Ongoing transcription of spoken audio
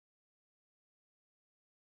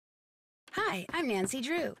Hi, I'm Nancy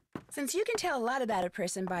Drew. Since you can tell a lot about a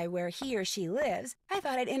person by where he or she lives, I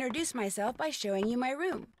thought I'd introduce myself by showing you my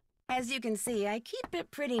room. As you can see, I keep it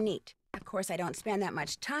pretty neat. Of course, I don't spend that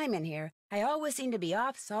much time in here. I always seem to be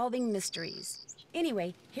off solving mysteries.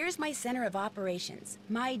 Anyway, here's my center of operations,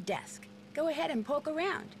 my desk. Go ahead and poke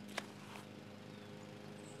around.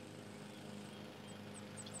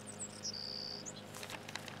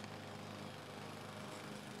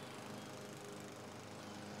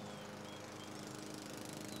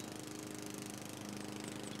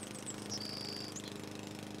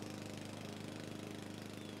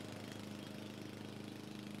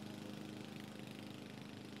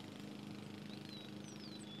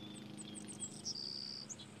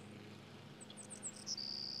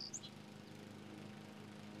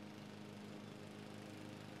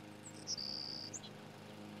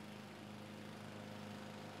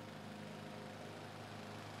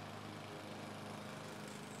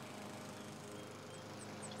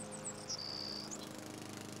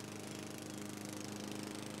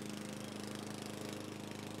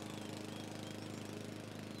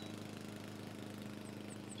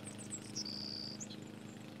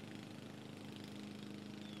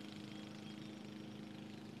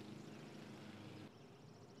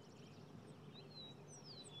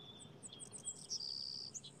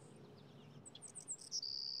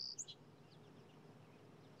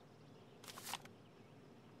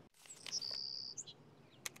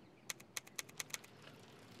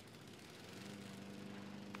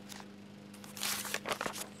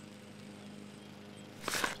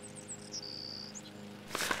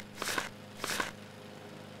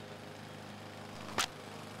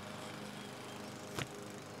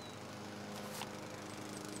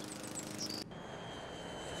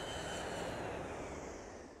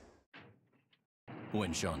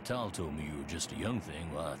 When Chantal told me you were just a young thing,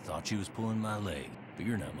 well, I thought she was pulling my leg. But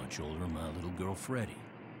you're not much older than my little girl, Freddie.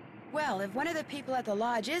 Well, if one of the people at the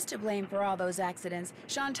lodge is to blame for all those accidents,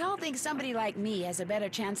 Chantal thinks somebody like me has a better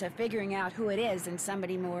chance of figuring out who it is than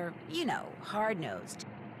somebody more, you know, hard-nosed.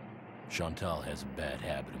 Chantal has a bad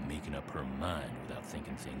habit of making up her mind without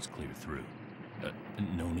thinking things clear through.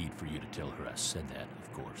 No need for you to tell her I said that,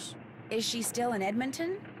 of course. Is she still in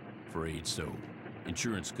Edmonton? Afraid so.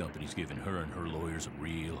 Insurance company's giving her and her lawyers a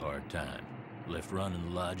real hard time. Left running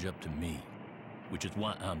the lodge up to me. Which is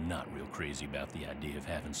why I'm not real crazy about the idea of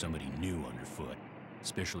having somebody new underfoot.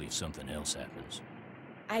 Especially if something else happens.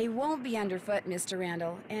 I won't be underfoot, Mr.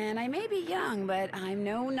 Randall, and I may be young, but I'm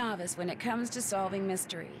no novice when it comes to solving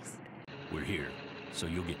mysteries. We're here, so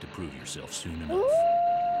you'll get to prove yourself soon enough. Ooh.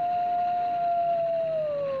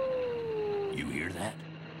 You hear that?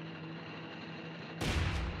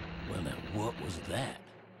 Well, now, what was that?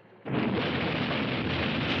 Was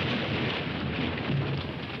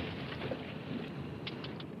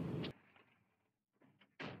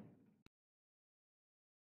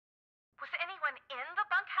anyone in the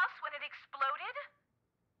bunkhouse when it exploded?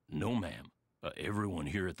 No, ma'am. Everyone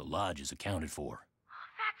here at the lodge is accounted for.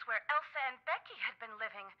 That's where Elsa and Becky had been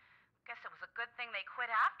living. Guess it was a good thing they quit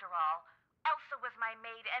after all. Elsa was my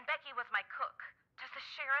maid and Becky was my cook. Does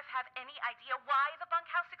the sheriff have any idea why the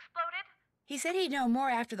bunkhouse exploded? He said he'd know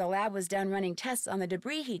more after the lab was done running tests on the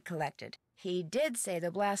debris he'd collected. He did say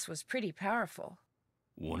the blast was pretty powerful.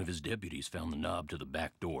 One of his deputies found the knob to the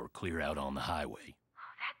back door clear out on the highway.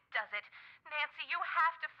 Oh, that does it. Nancy, you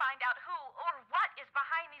have to find out who or what is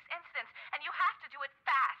behind these incidents, and you have to do it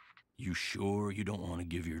fast. You sure you don't want to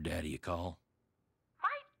give your daddy a call?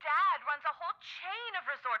 My dad runs a whole chain of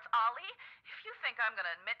resorts, Ollie. If you think I'm going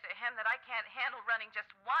to admit to him that I can't handle running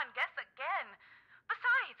just one, guess again.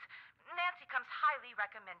 Besides, Nancy comes highly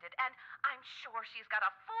recommended, and I'm sure she's got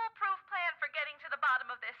a foolproof plan for getting to the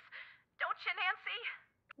bottom of this. Don't you, Nancy?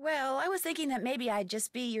 Well, I was thinking that maybe I'd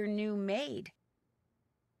just be your new maid.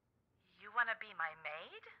 You want to be my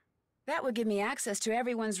maid? That would give me access to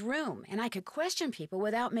everyone's room, and I could question people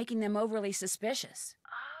without making them overly suspicious.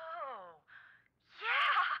 Oh,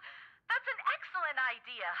 yeah, that's an excellent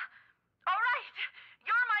idea. All right,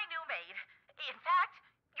 you're my new maid. In fact,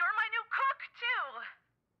 you're my new cook, too.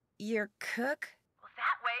 Your cook? Well,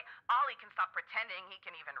 that way, Ollie can stop pretending he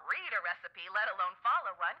can even read a recipe, let alone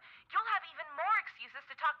follow one. You'll have even more excuses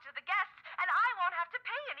to talk to the guests, and I won't have to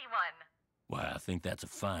pay anyone. Why, I think that's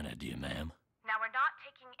a fine idea, ma'am. Now, we're not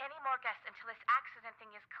taking any more guests until this accident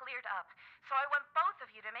thing is cleared up. So I want both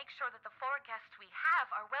of you to make sure that the 4 guests we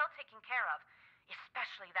have are well taken care of.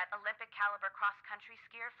 Especially that Olympic-caliber cross-country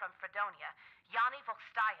skier from Fredonia, Yanni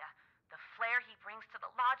Volstaya. The flair he brings to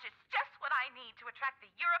the lodge is just what I need to attract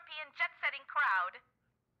the European jet-setting crowd.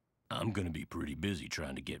 I'm gonna be pretty busy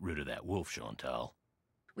trying to get rid of that wolf, Chantal.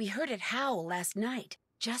 We heard it howl last night.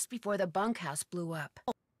 just before the bunkhouse blew up.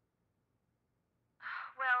 Well,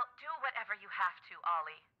 do whatever you have to,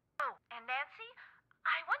 Ollie. Oh, and Nancy,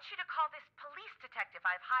 I want you to call this police detective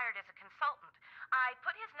I've hired as a consultant. I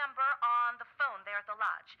put his number on the phone there at the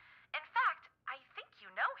lodge. In fact, I think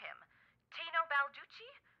you know him. Tino Balducci?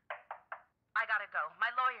 I gotta go.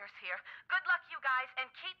 My lawyer's here. Good luck, you guys, and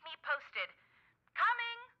keep me posted.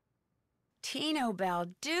 Coming! Tino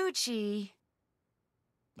Balducci.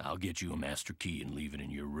 I'll get you a master key and leave it in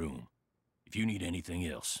your room. If you need anything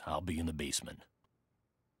else, I'll be in the basement.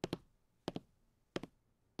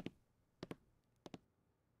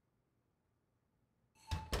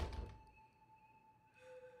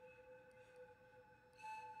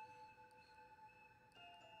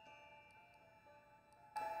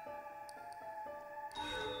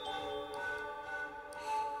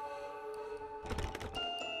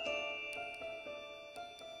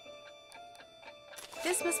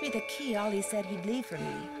 This must be the key Ollie said he'd leave for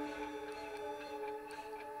me.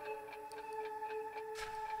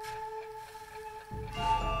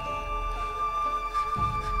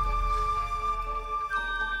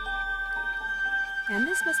 And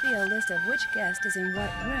this must be a list of which guest is in what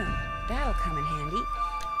room. That'll come in handy.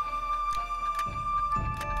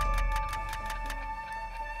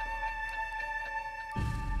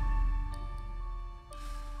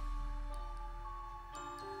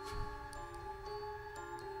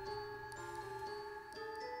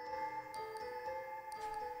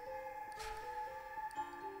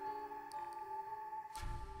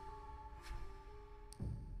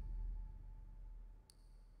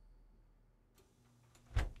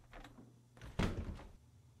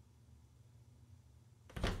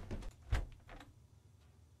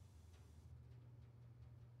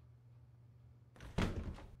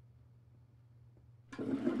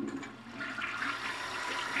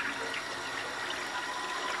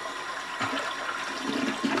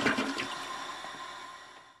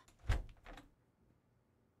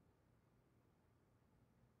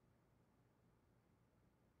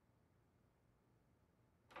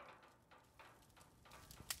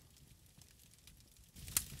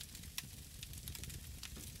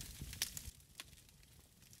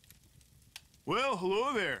 Well,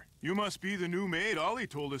 hello there. You must be the new maid Ollie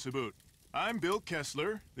told us about. I'm Bill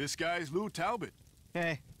Kessler. This guy's Lou Talbot.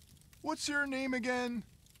 Hey. What's your name again?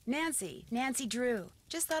 Nancy Drew.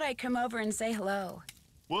 Just thought I'd come over and say hello.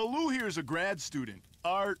 Well, Lou here's a grad student.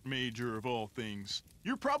 Art major, of all things.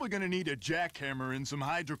 You're probably gonna need a jackhammer and some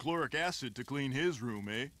hydrochloric acid to clean his room,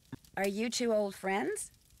 eh? Are you two old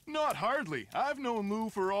friends? Not hardly. I've known Lou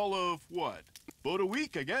for all of, what? About a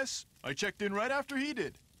week, I guess. I checked in right after he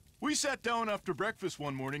did. We sat down after breakfast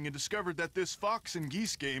one morning and discovered that this fox and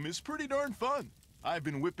geese game is pretty darn fun. I've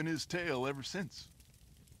been whipping his tail ever since.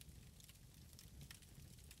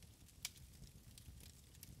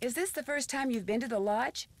 Is this the first time you've been to the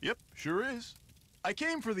lodge? Yep, sure is. I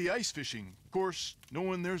came for the ice fishing. Of course,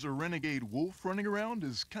 knowing there's a renegade wolf running around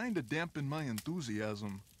is kinda dampened my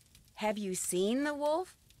enthusiasm. Have you seen the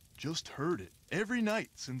wolf? Just heard it. Every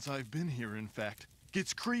night since I've been here, in fact.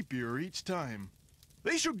 Gets creepier each time.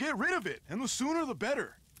 They should get rid of it, and the sooner the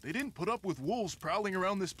better. They didn't put up with wolves prowling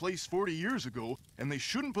around this place 40 years ago, and they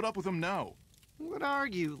shouldn't put up with them now. What are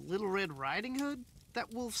you, Little Red Riding Hood?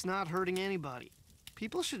 That wolf's not hurting anybody.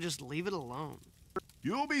 People should just leave it alone.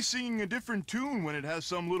 You'll be singing a different tune when it has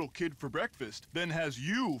some little kid for breakfast, then has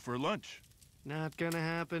you for lunch. Not gonna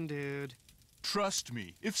happen, dude. Trust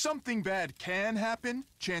me, if something bad can happen,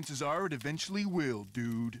 chances are it eventually will,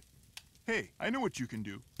 dude. Hey, I know what you can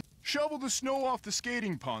do. Shovel the snow off the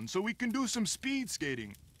skating pond so we can do some speed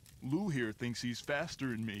skating. Lou here thinks he's faster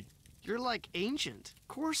than me. You're like ancient. Of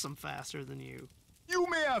course I'm faster than you. You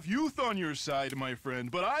may have youth on your side, my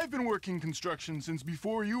friend, but I've been working construction since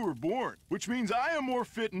before you were born, which means I am more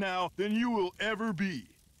fit now than you will ever be.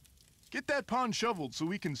 Get that pond shoveled so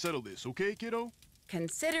we can settle this, okay, kiddo?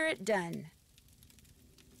 Consider it done.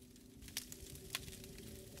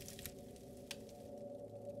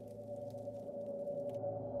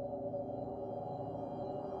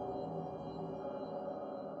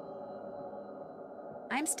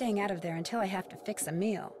 I'm staying out of there until I have to fix a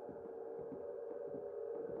meal.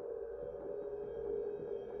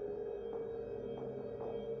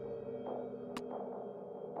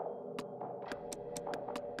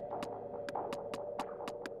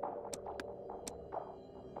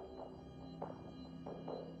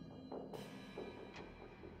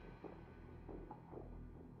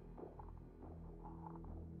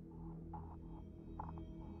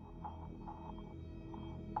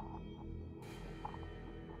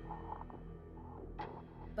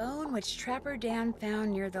 bone which Trapper Dan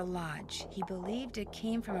found near the lodge. He believed it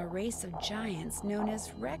came from a race of giants known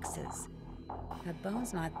as Rexes. The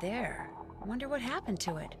bone's not there. Wonder what happened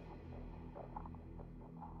to it.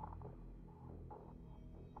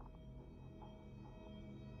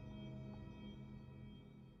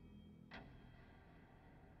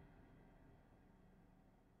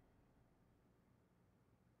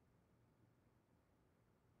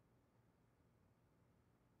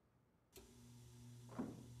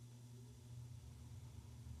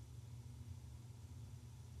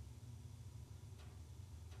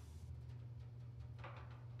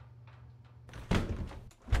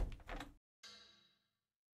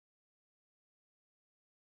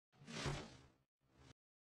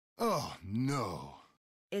 Oh, no.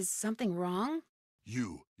 Is something wrong?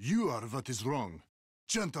 You are what is wrong.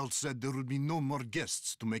 Chantal said there would be no more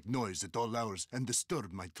guests to make noise at all hours and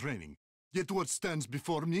disturb my training. Yet what stands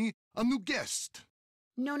before me? A new guest.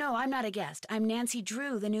 No, I'm not a guest. I'm Nancy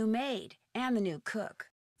Drew, the new maid, and the new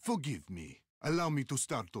cook. Forgive me. Allow me to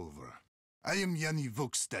start over. I am Yanni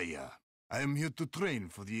Vokstaya. I am here to train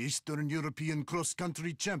for the Eastern European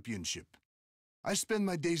Cross-Country Championship. I spend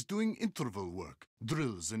my days doing interval work,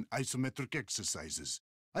 drills, and isometric exercises.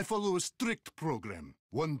 I follow a strict program,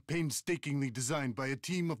 one painstakingly designed by a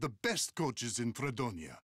team of the best coaches in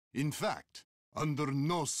Fredonia. In fact, under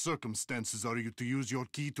no circumstances are you to use your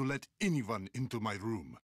key to let anyone into my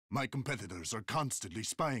room. My competitors are constantly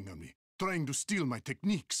spying on me, trying to steal my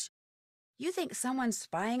techniques. You think someone's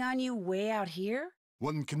spying on you way out here?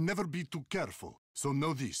 One can never be too careful, so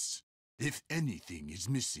know this. If anything is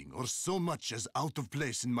missing or so much as out of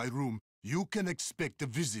place in my room, you can expect a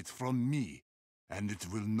visit from me, and it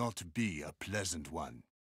will not be a pleasant one.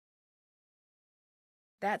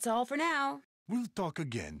 That's all for now. We'll talk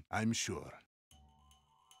again, I'm sure.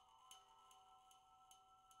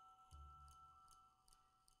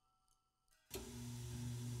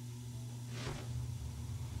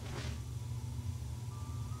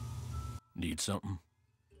 Need something?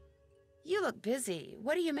 You look busy.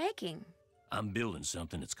 What are you making? I'm building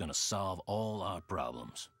something that's gonna solve all our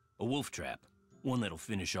problems. A wolf trap. One that'll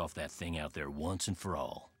finish off that thing out there once and for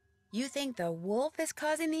all. You think the wolf is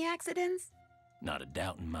causing the accidents? Not a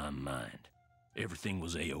doubt in my mind. Everything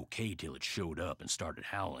was A-OK till it showed up and started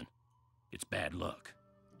howling. It's bad luck,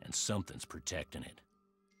 and something's protecting it.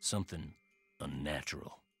 Something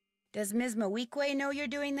unnatural. Does Ms. Mawikwe know you're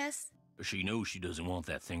doing this? She knows she doesn't want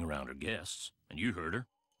that thing around her guests, and you heard her.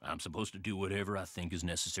 I'm supposed to do whatever I think is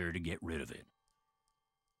necessary to get rid of it.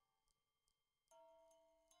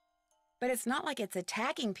 But it's not like it's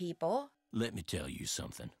attacking people. Let me tell you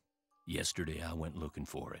something. Yesterday I went looking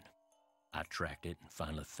for it. I tracked it and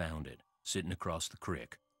finally found it, sitting across the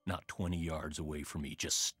creek, not 20 yards away from me,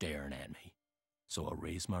 just staring at me. So I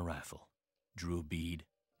raised my rifle, drew a bead,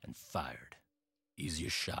 and fired.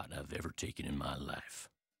 Easiest shot I've ever taken in my life.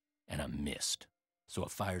 And I missed. So I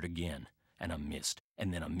fired again, and I missed,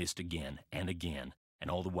 and then I missed again, and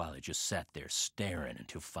all the while it just sat there staring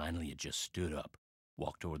until finally it just stood up,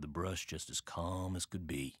 walked toward the brush just as calm as could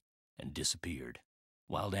be, and disappeared.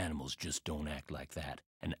 Wild animals just don't act like that,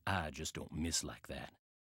 and I just don't miss like that.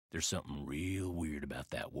 There's something real weird about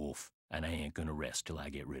that wolf, and I ain't gonna rest till I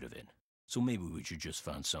get rid of it. So maybe we should just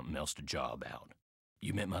find something else to job out.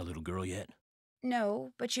 You met my little girl yet?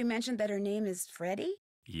 No, but you mentioned that her name is Freddie?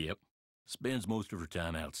 Yep. Spends most of her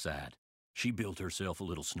time outside. She built herself a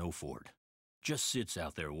little snow fort. Just sits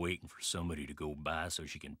out there waiting for somebody to go by so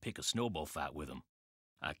she can pick a snowball fight with them.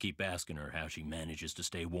 I keep asking her how she manages to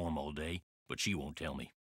stay warm all day, but she won't tell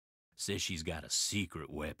me. Says she's got a secret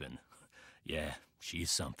weapon. Yeah,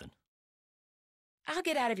 she's something. I'll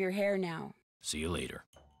get out of your hair now. See you later.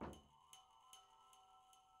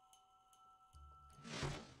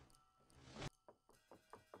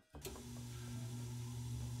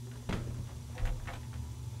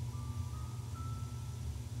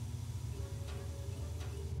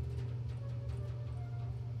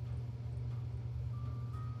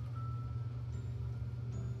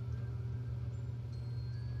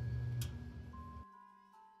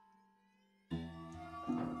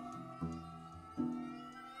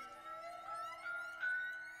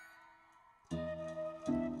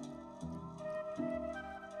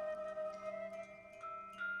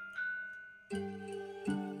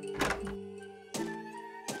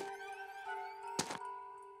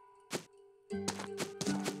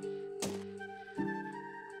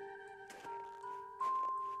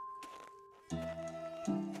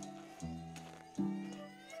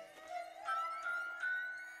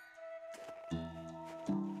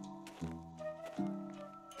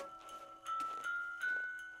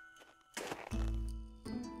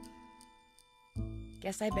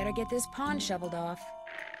 Guess I better get this pond shoveled off.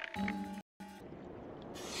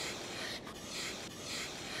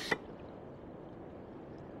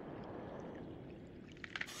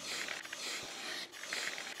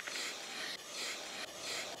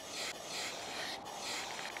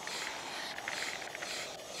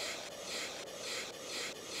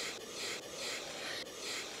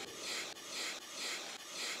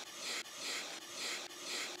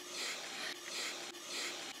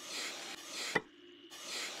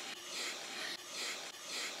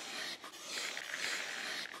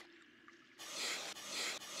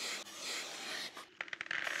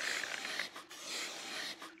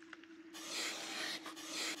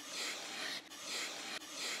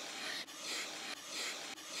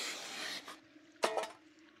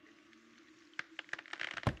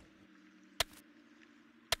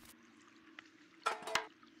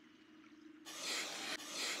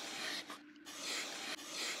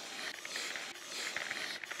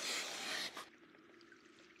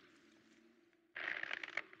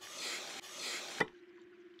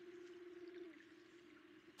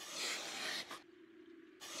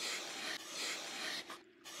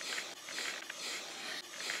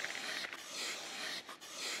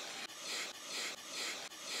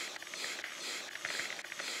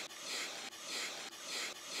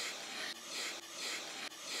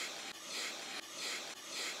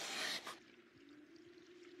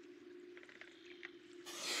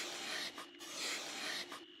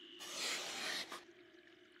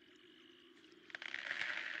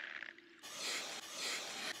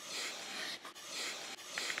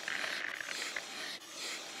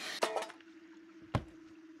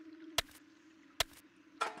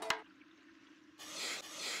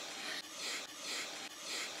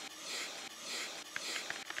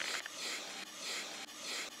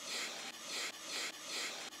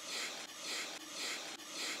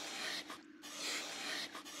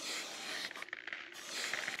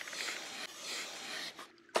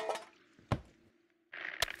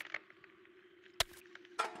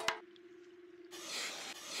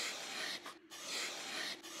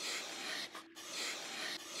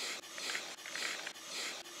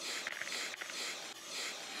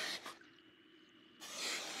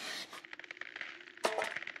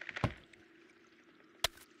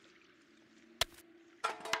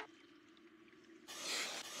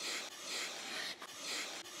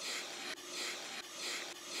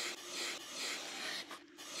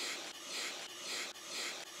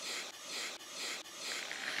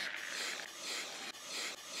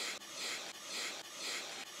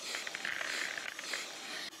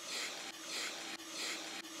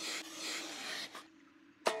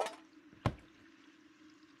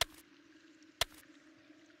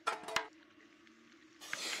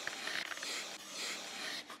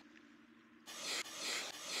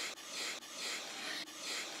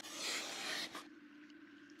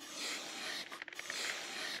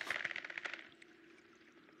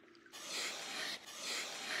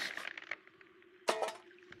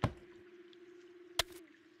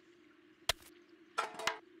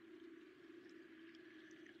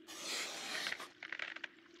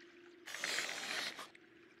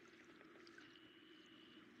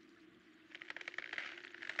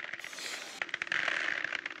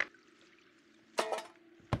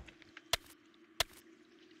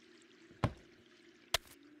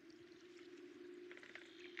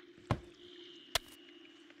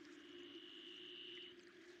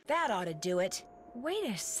 That ought to do it. Wait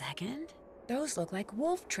a second. Those look like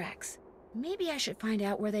wolf tracks. Maybe I should find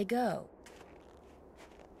out where they go.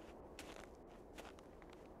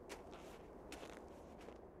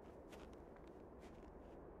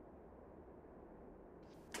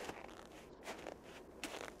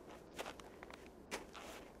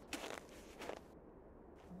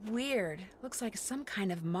 Weird. Looks like some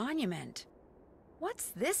kind of monument. What's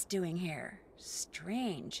this doing here?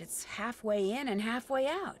 Strange. It's halfway in and halfway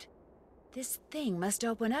out. This thing must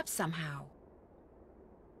open up somehow.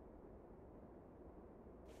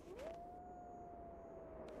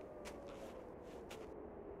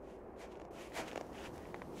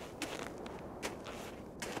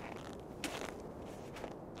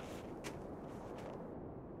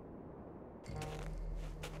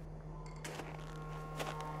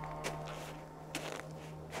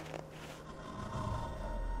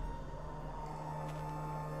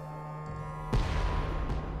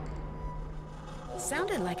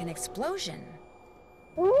 Sounded like an explosion.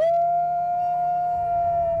 What's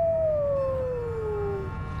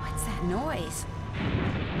that noise?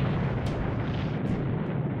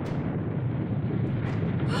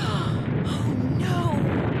 Oh no!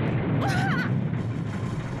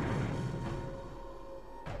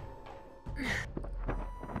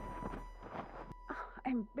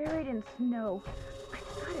 snow. I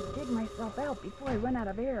gotta dig myself out before I run out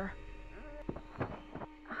of air.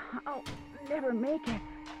 I'll never make it.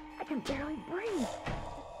 I can barely breathe.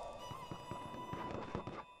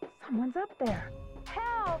 Someone's up there.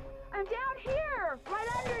 Help! I'm down here! Right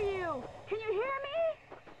under you! Can you hear me?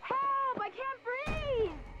 Help! I can't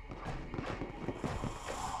breathe!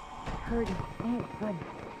 Hurting. Thank goodness.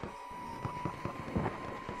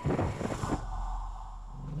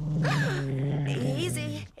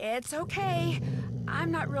 Easy. It's okay.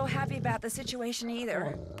 I'm not real happy about the situation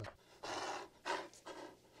either.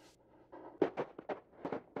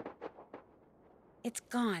 It's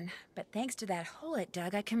gone, but thanks to that hole it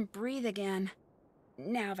dug, I can breathe again.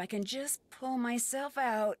 Now if I can just pull myself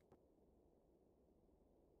out.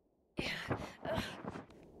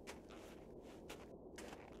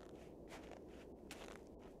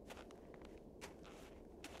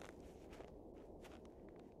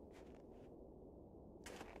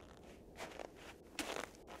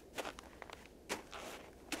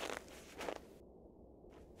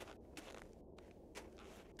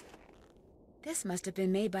 This must have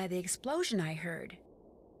been made by the explosion I heard.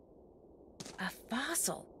 A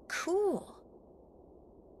fossil. Cool.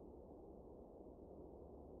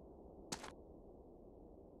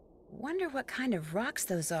 Wonder what kind of rocks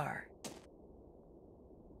those are.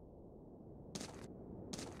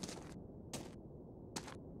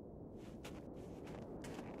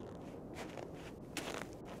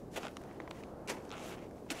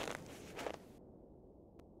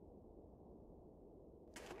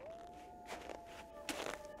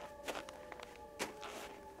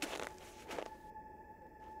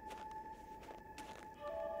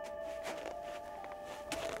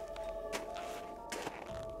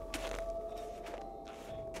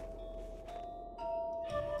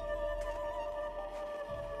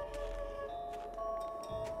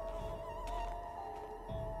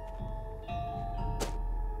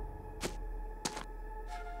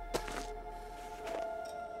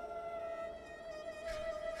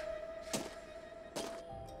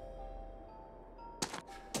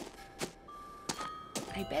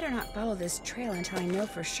 I better not follow this trail until I know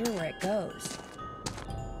for sure where it goes.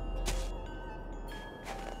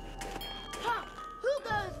 Ha! Who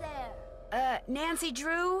goes there? Nancy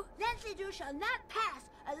Drew? Nancy Drew shall not pass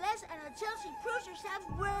unless and until she proves herself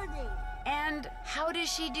worthy. And how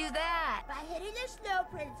does she do that? By hitting the Snow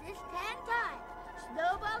Princess 10 times.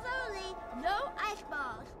 Snowballs only, no ice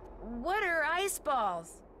balls. What are ice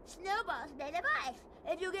balls? Snowballs made of ice.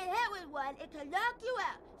 If you get hit with one, it can knock you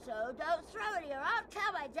out. So don't throw any or I'll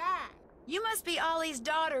tell my dad. You must be Ollie's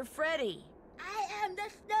daughter, Freddie. I am the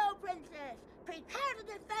Snow Princess. Prepare to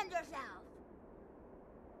defend yourself.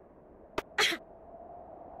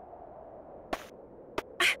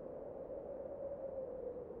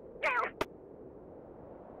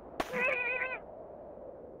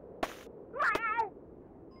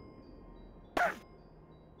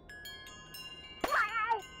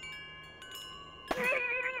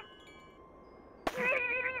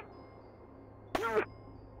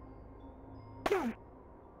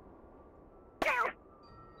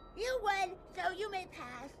 You win, so you may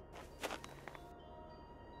pass.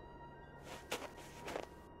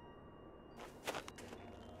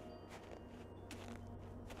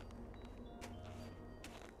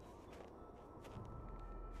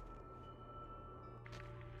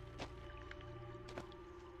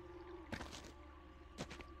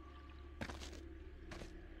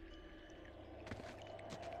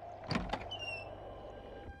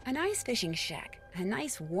 An ice fishing shack. A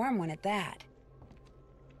nice warm one at that.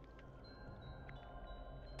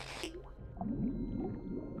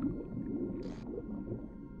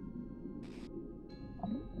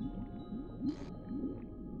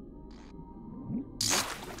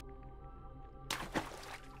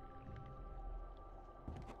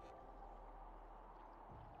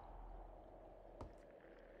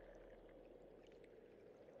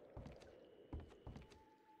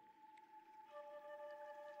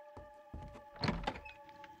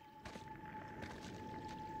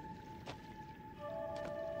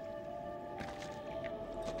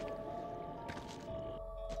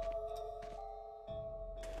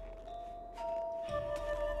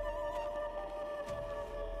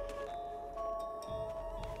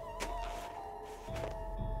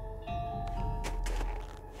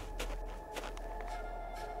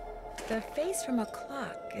 The face from a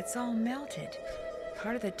clock, it's all melted.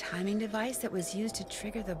 Part of the timing device that was used to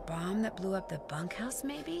trigger the bomb that blew up the bunkhouse,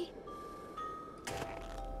 maybe?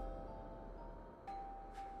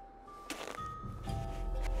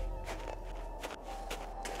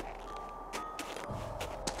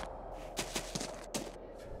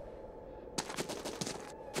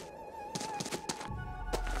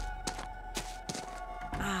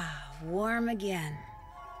 warm again.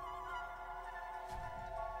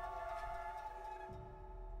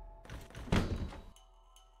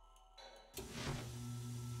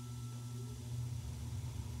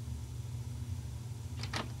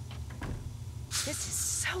 This is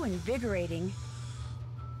so invigorating.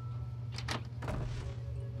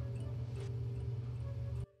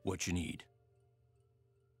 What you need?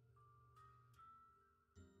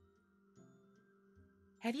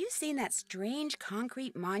 Have you seen that strange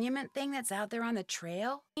concrete monument thing that's out there on the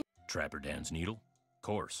trail? Trapper Dan's needle?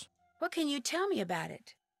 Course. What can you tell me about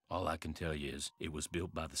it? All I can tell you is it was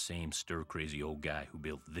built by the same stir-crazy old guy who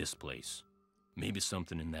built this place. Maybe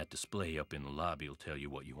something in that display up in the lobby will tell you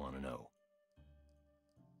what you want to know.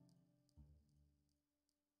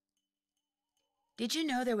 Did you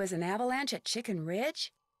know there was an avalanche at Chicken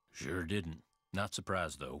Ridge? Sure didn't. Not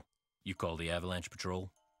surprised, though. You call the Avalanche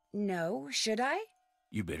Patrol? No, should I?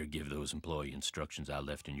 You better give those employee instructions I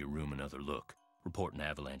left in your room another look. Reporting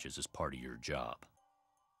avalanches is part of your job.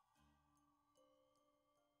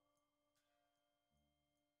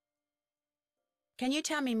 Can you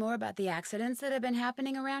tell me more about the accidents that have been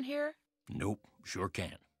happening around here? Nope, sure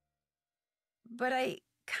can. But I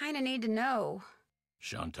kinda need to know.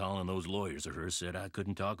 Chantal and those lawyers of hers said I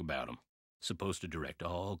couldn't talk about them. Supposed to direct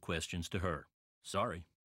all questions to her. Sorry.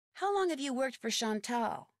 How long have you worked for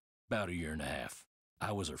Chantal? About a year and a half.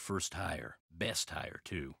 I was her first hire. Best hire,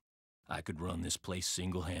 too. I could run this place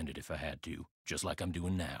single-handed if I had to, just like I'm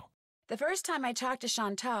doing now. The first time I talked to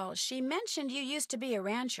Chantal, she mentioned you used to be a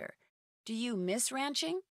rancher. Do you miss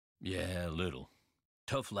ranching? Yeah, a little.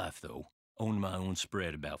 Tough life, though. Owned my own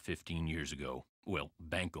spread about 15 years ago. Well,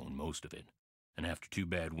 bank owned most of it. And after 2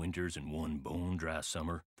 bad winters and 1 bone-dry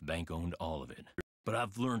summer, the bank owned all of it. But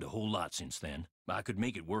I've learned a whole lot since then. I could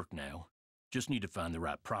make it work now. Just need to find the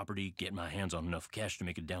right property, get my hands on enough cash to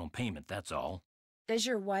make a down payment, that's all. Does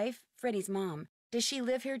your wife, Freddie's mom, does she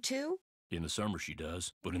live here too? In the summer she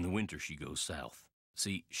does, but in the winter she goes south.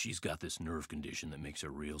 See, she's got this nerve condition that makes her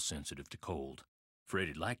real sensitive to cold.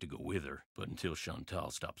 Freddie'd like to go with her, but until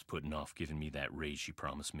Chantal stops putting off giving me that raise she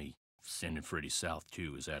promised me, sending Freddie south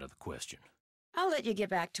too is out of the question. I'll let you get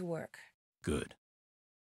back to work. Good.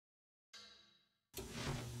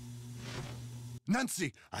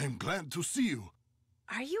 Nancy, I am glad to see you.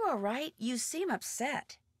 Are you all right? You seem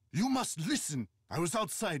upset. You must listen. I was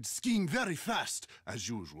outside skiing very fast, as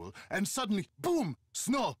usual, and suddenly, boom!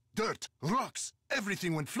 Snow, dirt, rocks,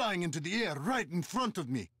 everything went flying into the air right in front of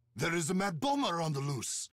me. There is a mad bomber on the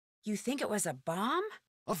loose. You think it was a bomb?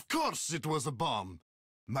 Of course it was a bomb.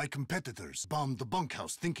 My competitors bombed the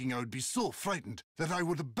bunkhouse thinking I would be so frightened that I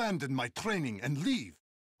would abandon my training and leave.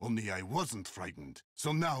 Only I wasn't frightened,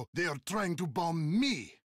 so now they are trying to bomb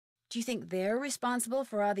me. Do you think they're responsible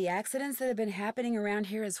for all the accidents that have been happening around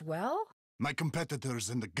here as well? My competitors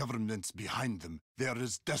and the governments behind them, they are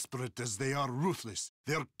as desperate as they are ruthless.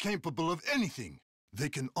 They are capable of anything. They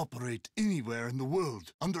can operate anywhere in the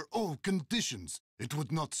world, under all conditions. It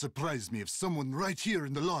would not surprise me if someone right here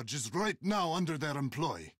in the lodge is right now under their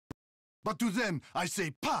employ. But to them, I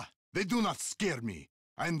say, "Pah!" They do not scare me.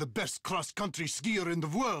 I am the best cross-country skier in the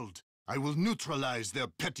world. I will neutralize their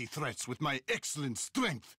petty threats with my excellent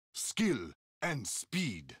strength, skill, and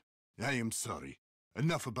speed. I am sorry.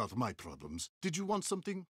 Enough about my problems. Did you want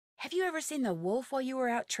something? Have you ever seen the wolf while you were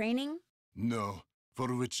out training? No,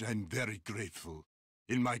 for which I'm very grateful.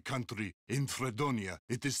 In my country, in Fredonia,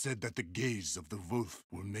 it is said that the gaze of the wolf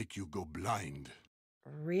will make you go blind.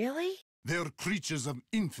 Really? They are creatures of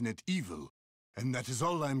infinite evil, and that is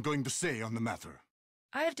all I am going to say on the matter.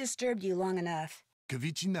 I've disturbed you long enough.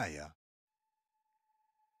 Kavichinaya.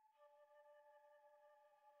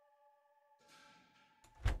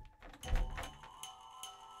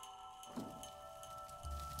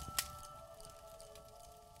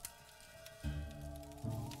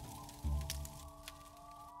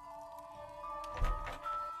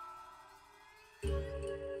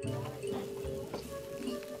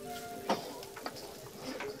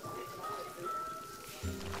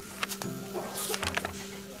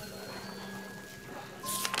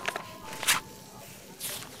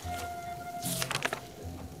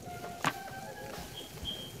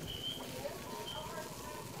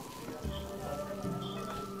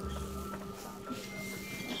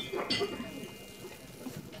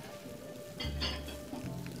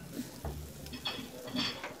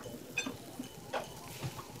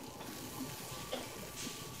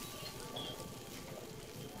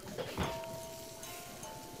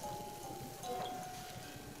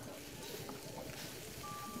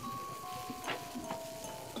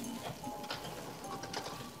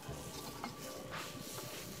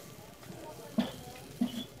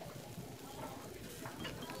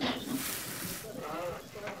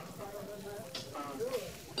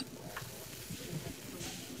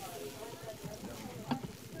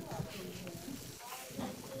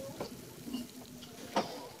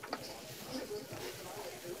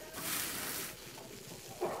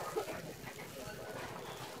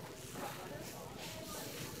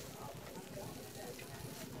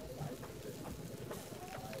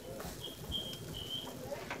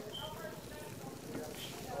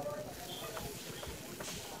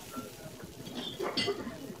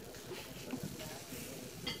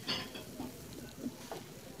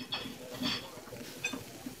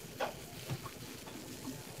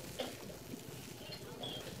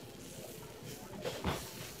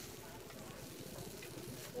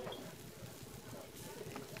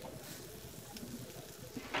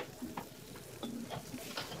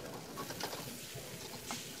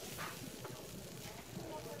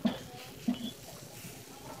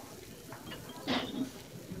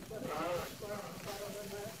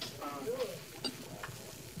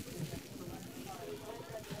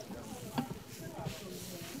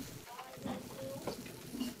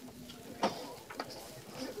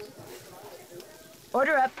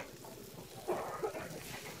 Order up.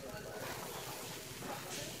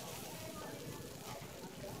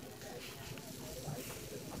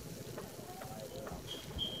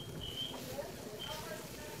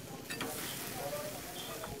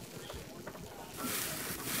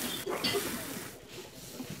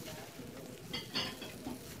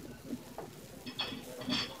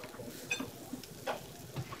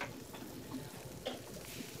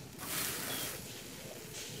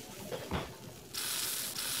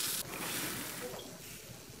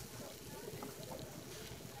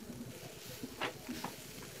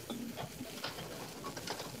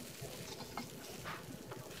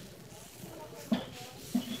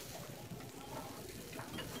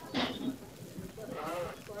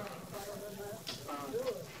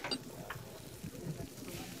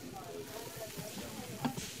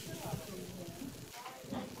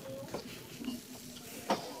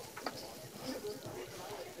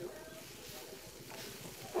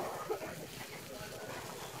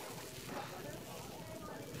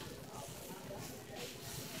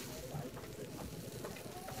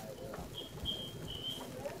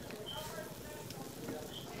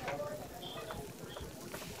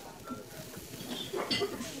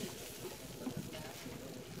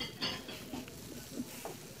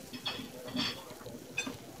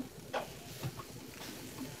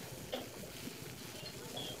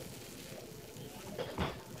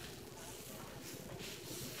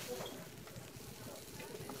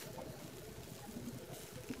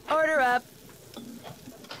 Order up.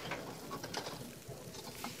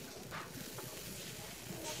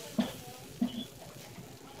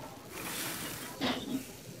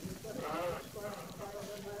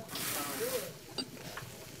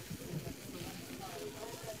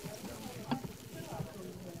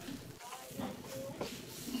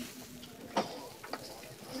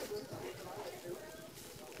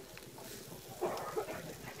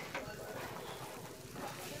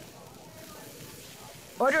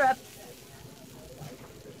 Order up.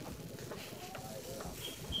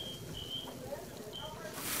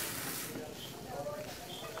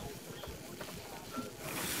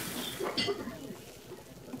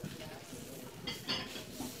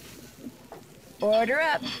 Order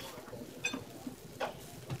up.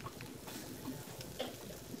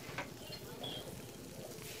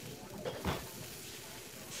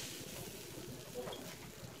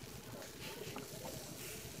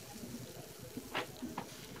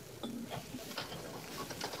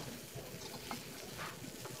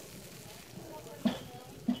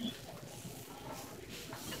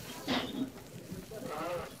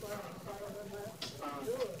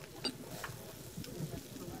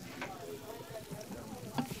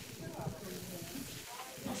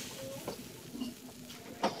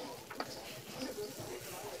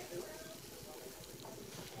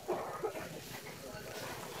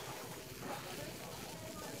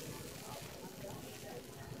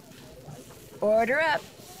 Order up.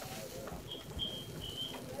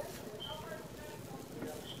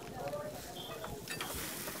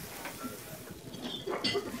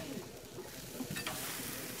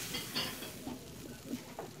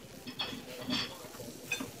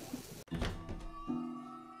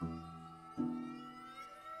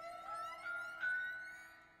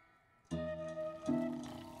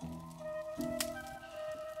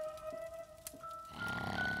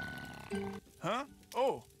 Huh?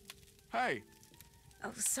 Oh, hi.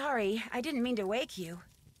 Oh, sorry. I didn't mean to wake you.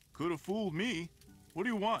 Could have fooled me. What do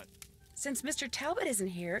you want? Since Mr. Talbot isn't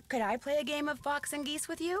here, could I play a game of fox and geese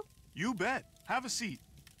with you? You bet. Have a seat.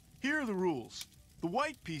 Here are the rules. The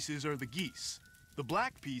white pieces are the geese. The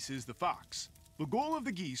black piece is the fox. The goal of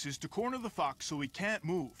the geese is to corner the fox so he can't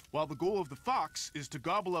move, while the goal of the fox is to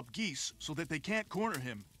gobble up geese so that they can't corner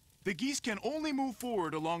him. The geese can only move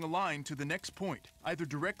forward along a line to the next point, either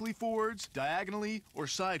directly forwards, diagonally, or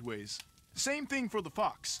sideways. Same thing for the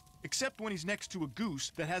fox, except when he's next to a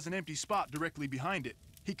goose that has an empty spot directly behind it.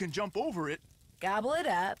 He can jump over it. Gobble it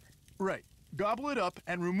up. Right. Gobble it up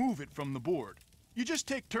and remove it from the board. You just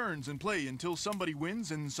take turns and play until somebody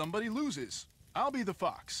wins and somebody loses. I'll be the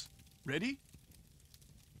fox. Ready?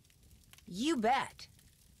 You bet.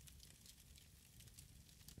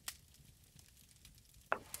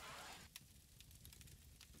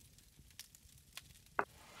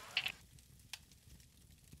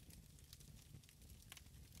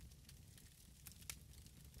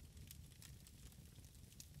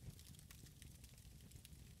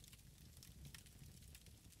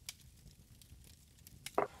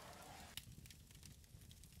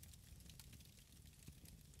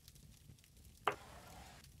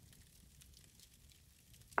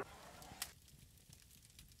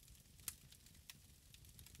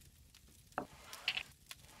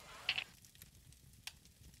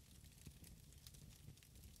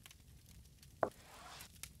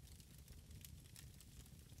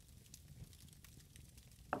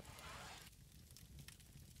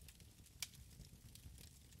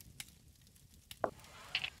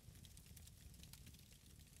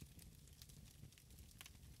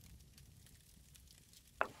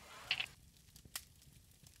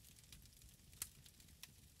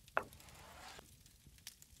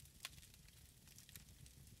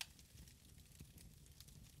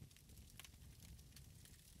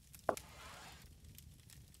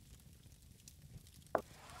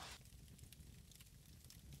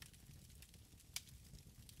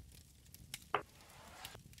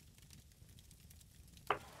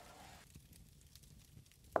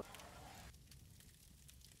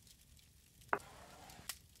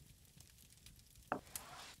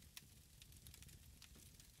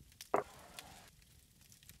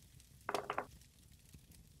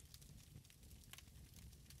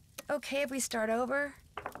 Okay if we start over?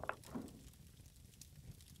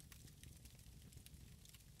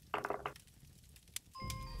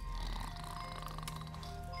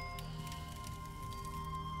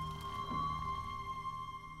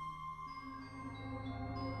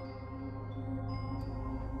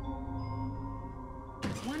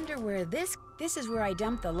 Wonder where this is where I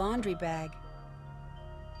dumped the laundry bag.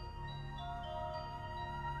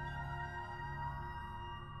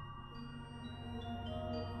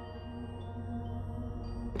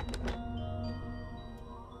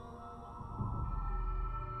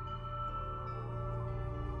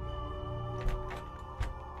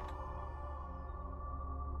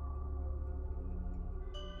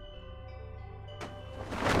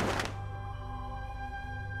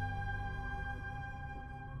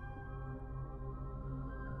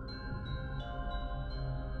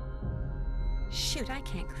 Shoot, I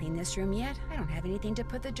can't clean this room yet. I don't have anything to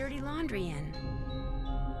put the dirty laundry in.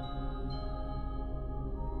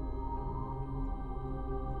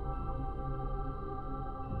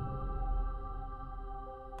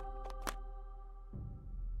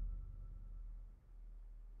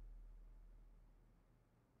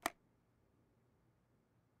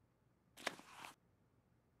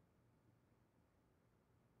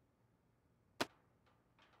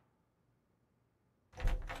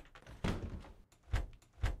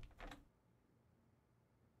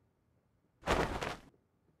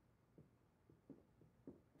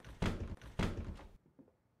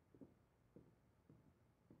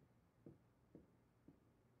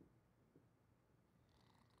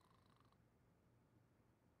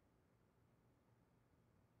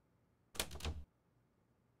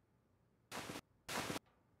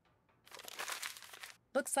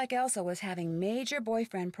 Looks like Elsa was having major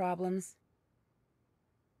boyfriend problems.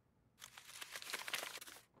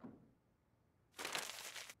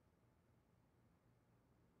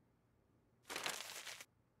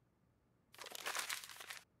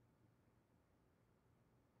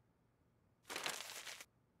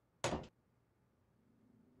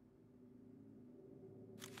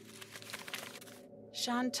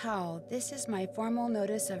 Chantal, this is my formal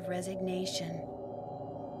notice of resignation.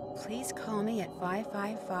 Please call me at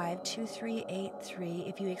 555-2383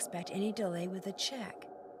 if you expect any delay with a check.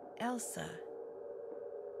 Elsa.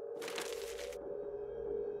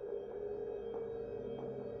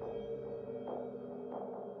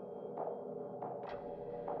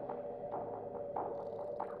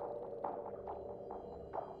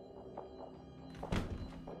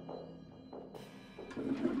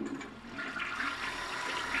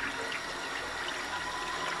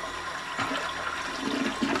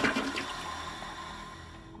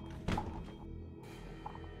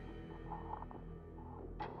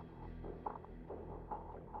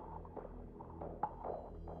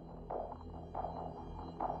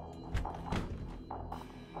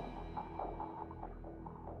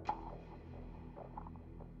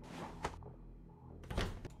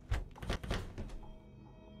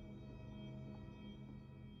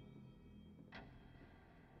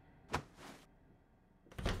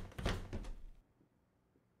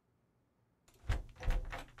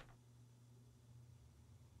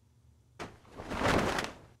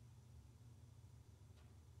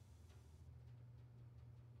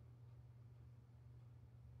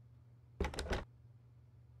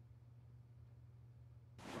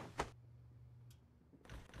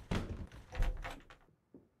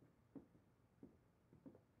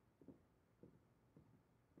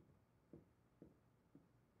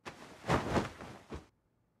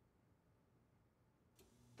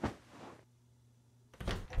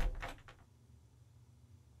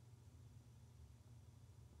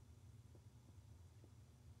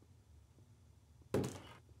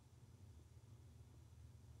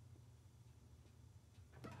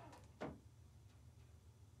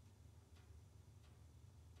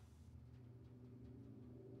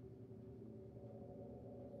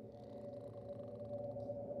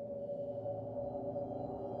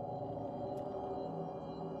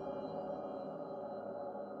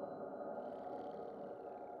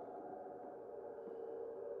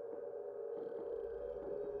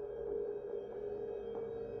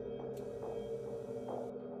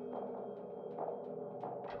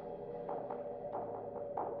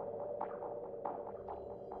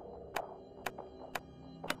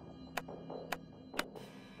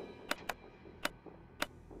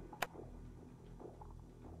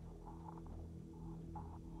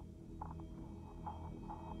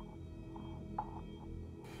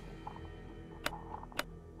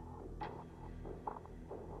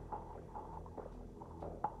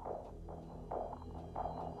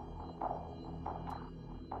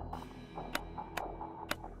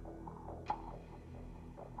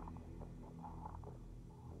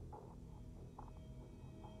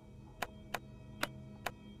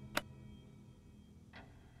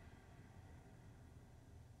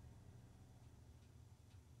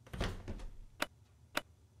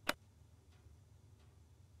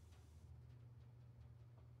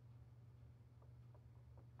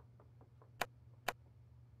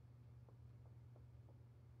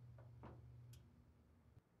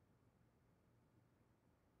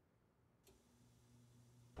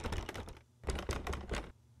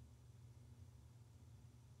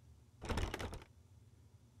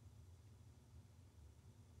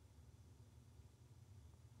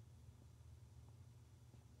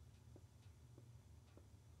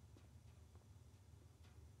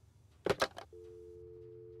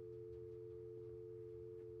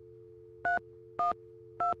 Hey,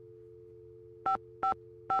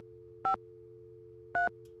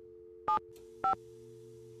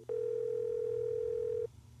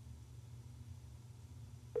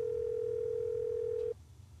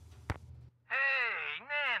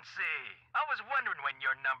 Nancy. I was wondering when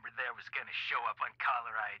your number there was gonna show up on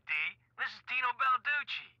caller ID. This is Tino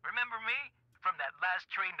Balducci. Remember me? From that last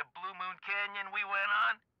train to Blue Moon Canyon we went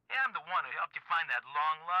on? Yeah, I'm the one who helped you find that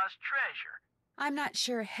long-lost treasure. I'm not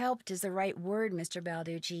sure helped is the right word, Mr.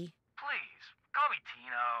 Balducci. Please, call me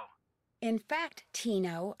Tino. In fact,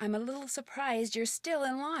 Tino, I'm a little surprised you're still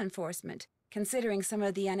in law enforcement, considering some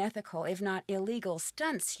of the unethical, if not illegal,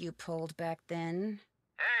 stunts you pulled back then.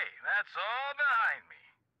 Hey, that's all behind me.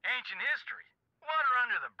 Ancient history. Water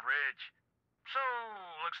under the bridge. So,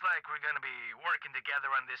 looks like we're gonna be working together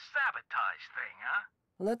on this sabotage thing, huh?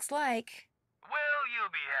 Looks like. Well,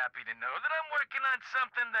 you'll be happy to know that I'm working on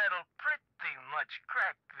something that'll pretty much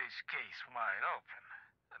crack this case wide open.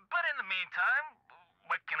 But in the meantime,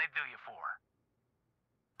 what can I do you for?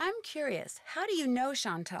 I'm curious, how do you know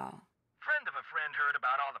Chantal? Friend of a friend heard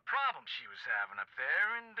about all the problems she was having up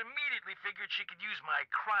there and immediately figured she could use my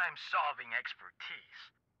crime-solving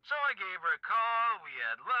expertise. So I gave her a call, we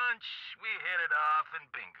had lunch, we hit it off, and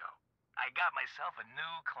bingo. I got myself a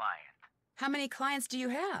new client. How many clients do you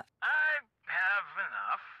have? I have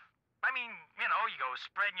enough. I mean, you know, you go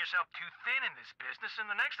spreading yourself too thin in this business, and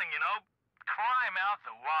the next thing you know, crime out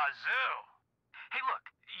the wazoo. Hey, look,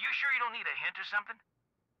 you sure you don't need a hint or something?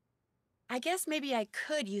 I guess maybe I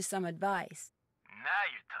could use some advice. Now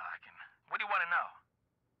you're talking. What do you want to know?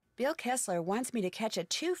 Bill Kessler wants me to catch a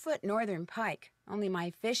 2-foot northern pike, only my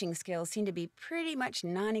fishing skills seem to be pretty much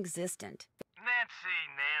non-existent.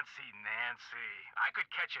 Nancy. I could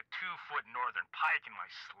catch a 2-foot northern pike in my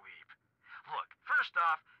sleep. Look, first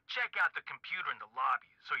off, check out the computer in the lobby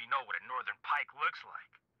so you know what a northern pike looks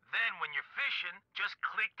like. Then when you're fishing, just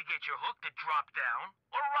click to get your hook to drop down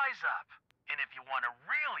or rise up. And if you want a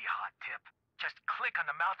really hot tip, just click on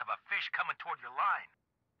the mouth of a fish coming toward your line.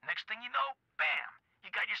 Next thing you know, bam,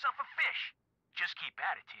 you got yourself a fish. Just keep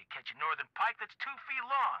at it till you catch a northern pike that's 2 feet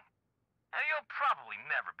long. Now, you'll probably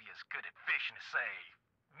never be as good at fishing as, say,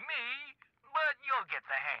 me, but you'll get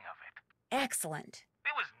the hang of it. Excellent.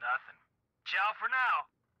 It was nothing. Ciao for now.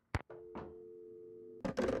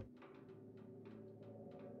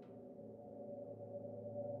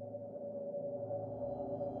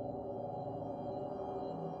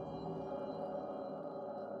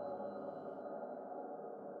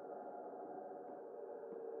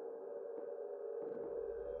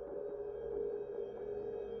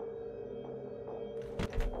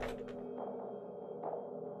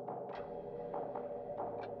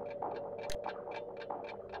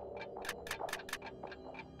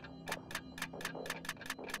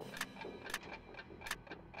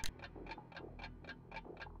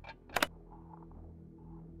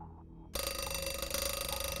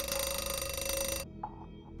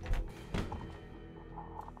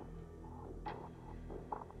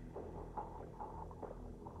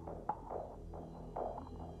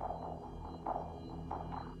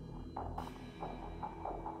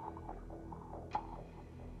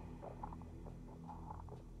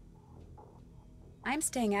 I'm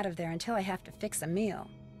staying out of there until I have to fix a meal.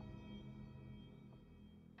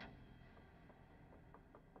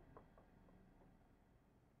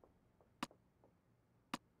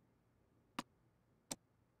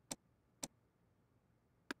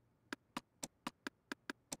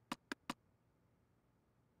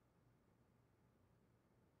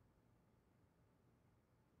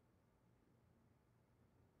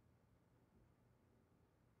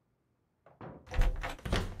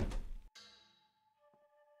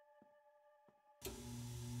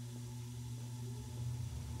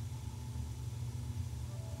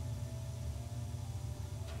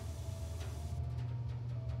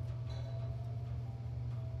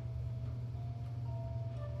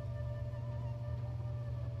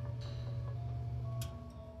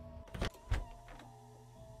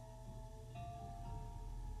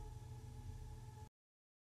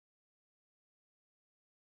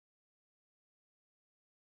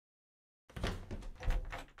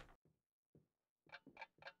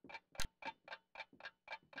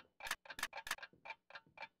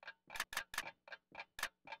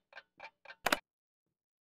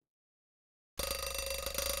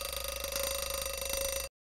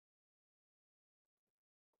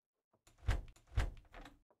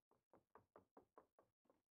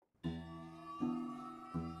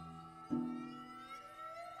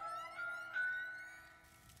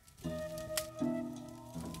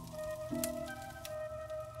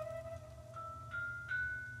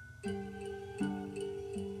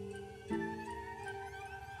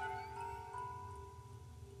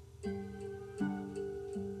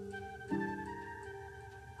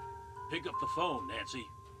 Pick up the phone, Nancy.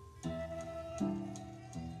 You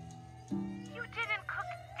didn't cook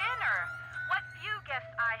dinner. What few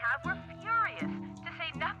guests I have were furious, to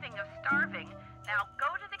say nothing of starving. Now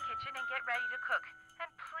go to the kitchen and get ready to cook.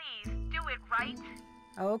 And please, do it right.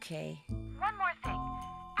 Okay. One more thing.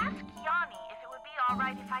 Ask Yanni if it would be all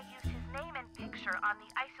right if I used his name and picture on the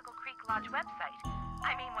Icicle Creek Lodge website.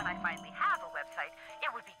 I mean, when I finally have a website,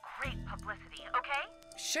 it would be great publicity, okay?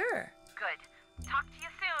 Sure. Good. Talk to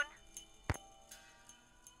you soon.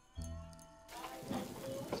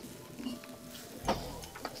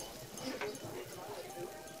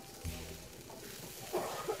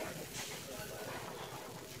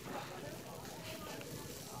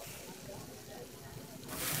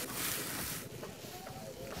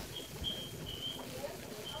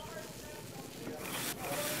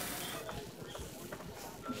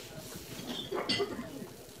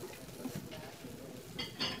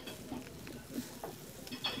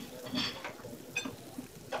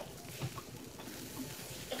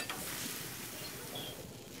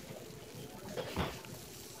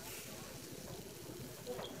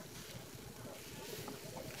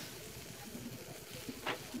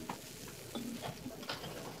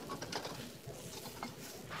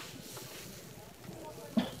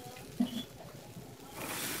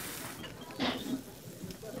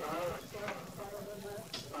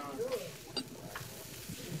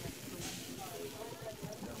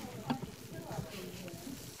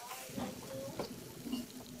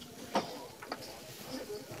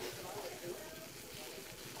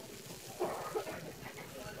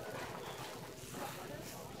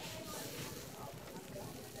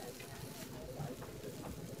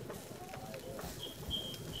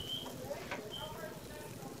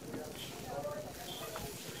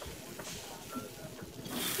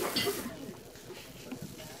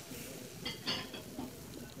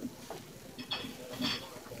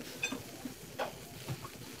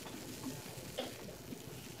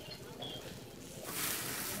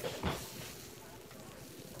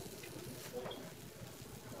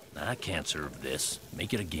 I can't serve this.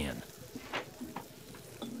 Make it again.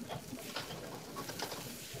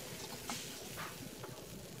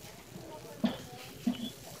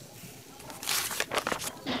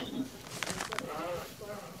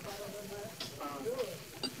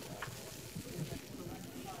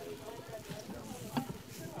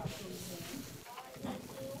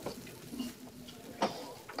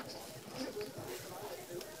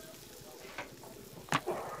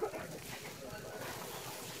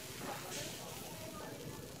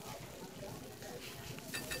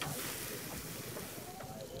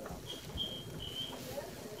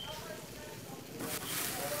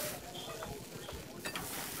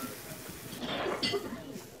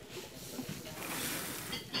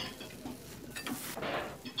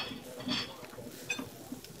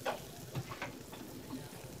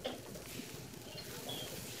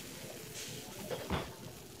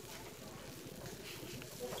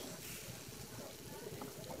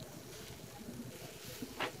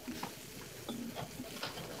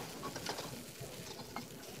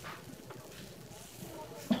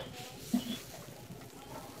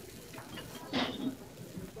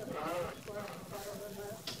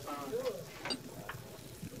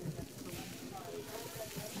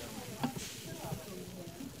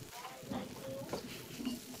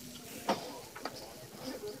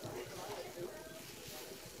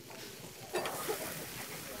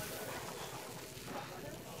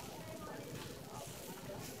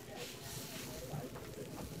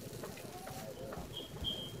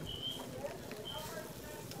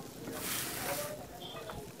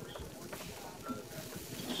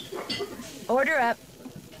 Order up.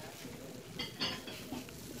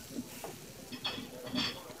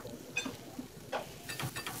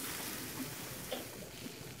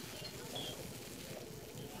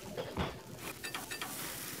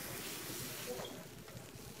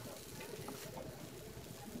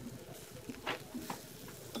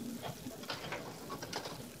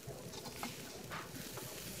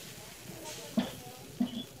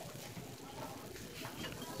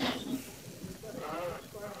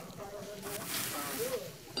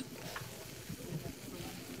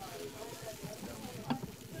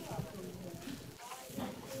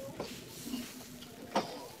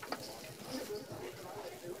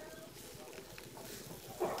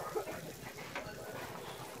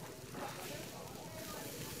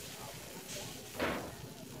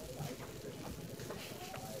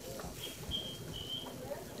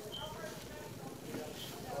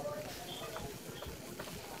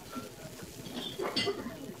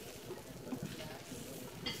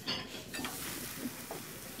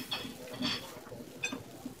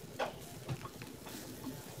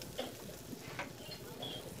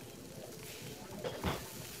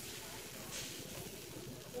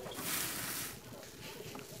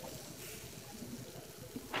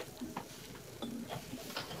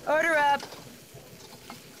 Order up.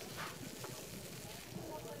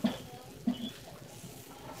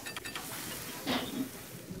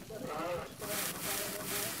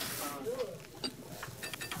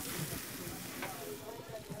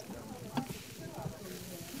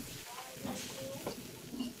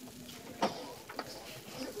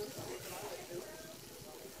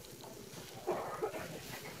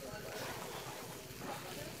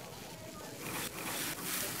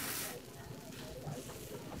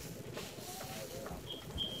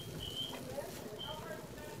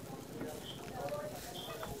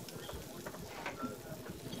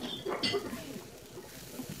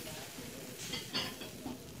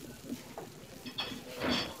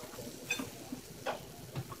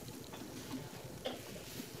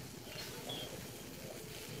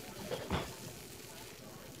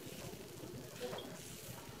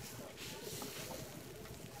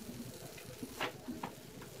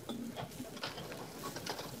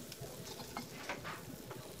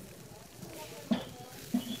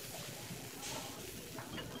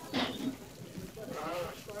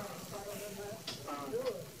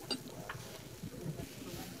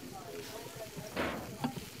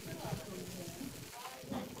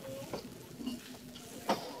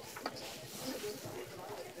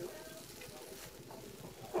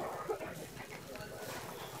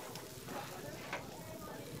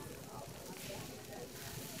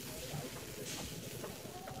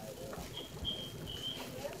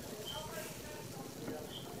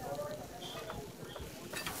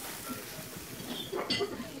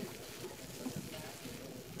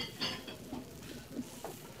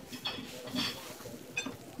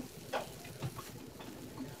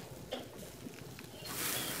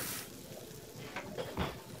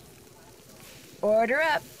 Order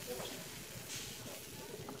up.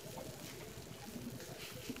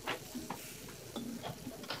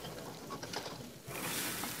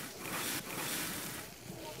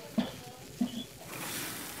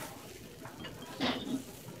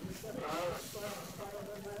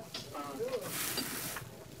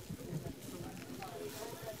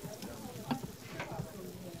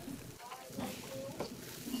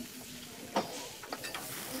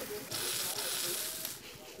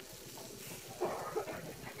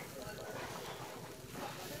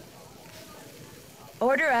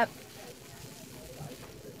 Order up.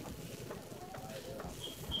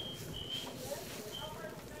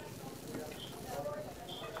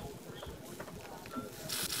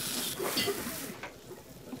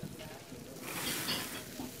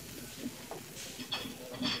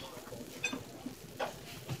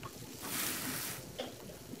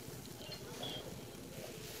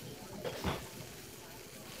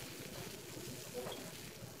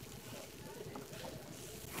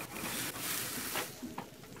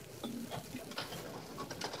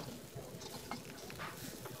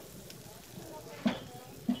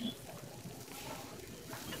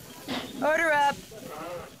 Order up.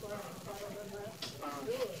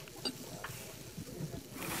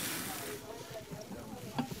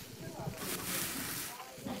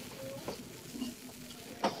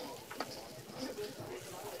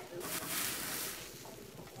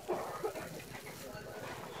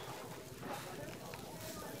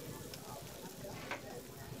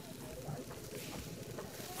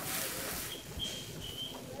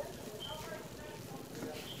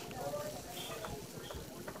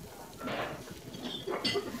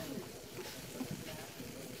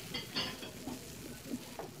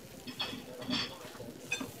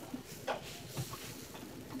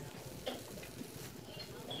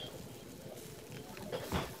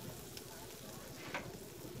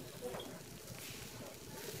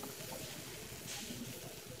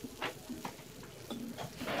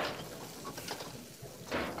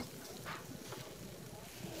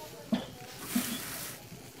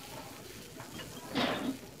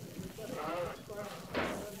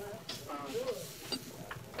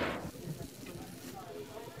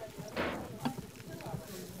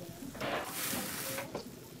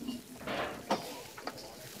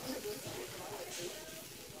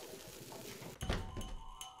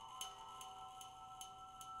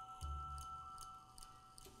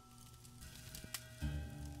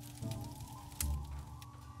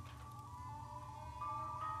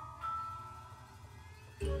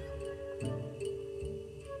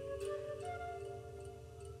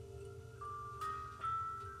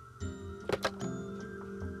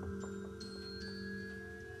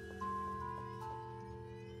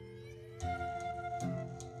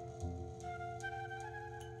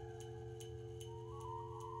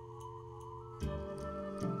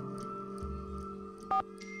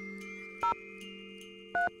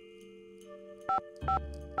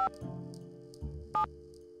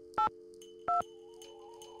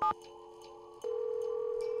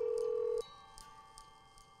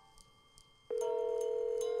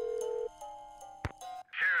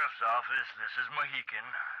 Sheriff's office, this is Mohican.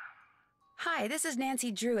 Hi, this is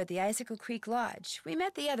Nancy Drew at the Icicle Creek Lodge. We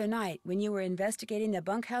met the other night when you were investigating the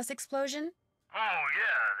bunkhouse explosion. Oh,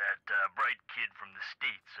 yeah, that bright kid from the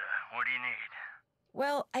States. What do you need?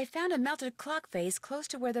 Well, I found a melted clock face close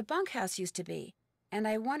to where the bunkhouse used to be, and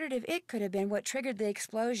I wondered if it could have been what triggered the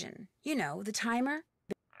explosion. You know, the timer.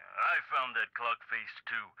 I found that clock face,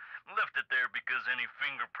 too. Left it there because any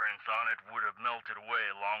fingerprints on it would have melted away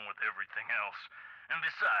along with everything else. And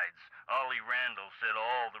besides, Ollie Randall said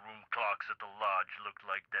all the room clocks at the lodge looked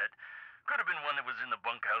like that. Could have been one that was in the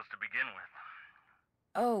bunkhouse to begin with.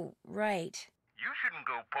 Oh, right. You shouldn't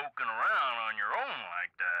go poking around on your own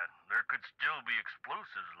like that. There could still be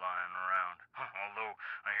explosives lying around. Although,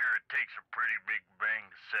 I hear it takes a pretty big bang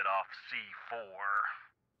to set off C4.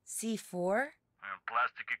 C4? A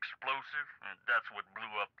plastic explosive? That's what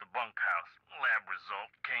blew up the bunkhouse. Lab result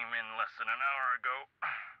came in less than an hour ago.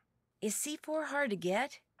 Is C4 hard to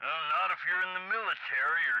get? Not if you're in the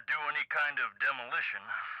military or do any kind of demolition.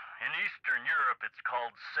 In Eastern Europe, it's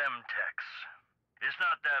called Semtex. It's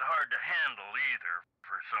not that hard to handle either.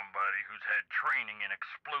 For somebody who's had training in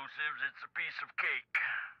explosives, it's a piece of cake.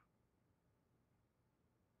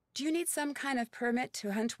 Do you need some kind of permit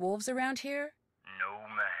to hunt wolves around here? No,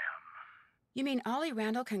 ma'am. You mean Ollie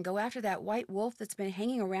Randall can go after that white wolf that's been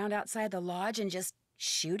hanging around outside the lodge and just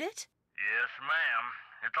shoot it? Yes, ma'am.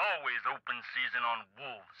 It's always open season on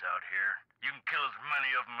wolves out here. You can kill as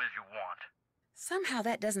many of them as you want. Somehow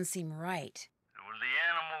that doesn't seem right. Well, the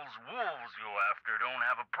animals wolves go after don't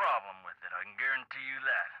have a problem with it, I can guarantee you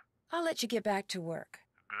that. I'll let you get back to work.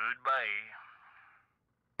 Goodbye.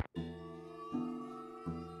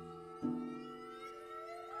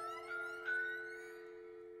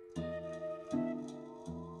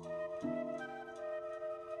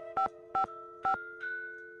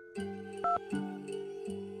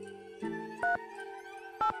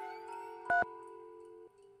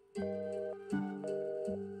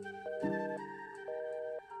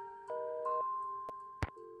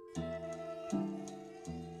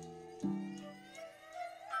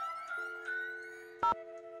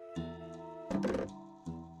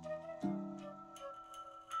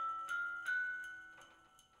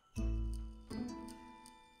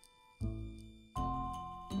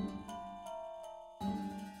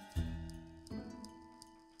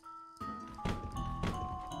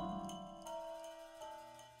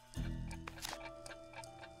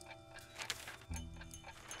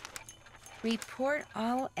 Report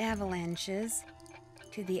all avalanches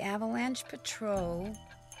to the Avalanche Patrol.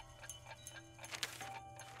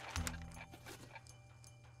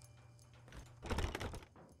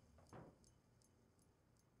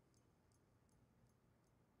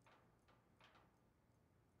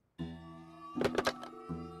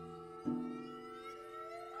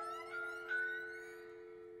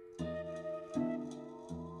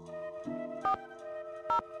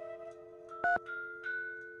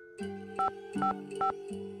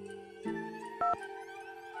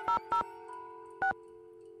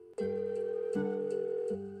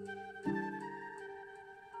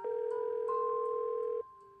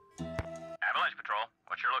 Avalanche Patrol,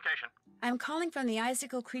 what's your location? I'm calling from the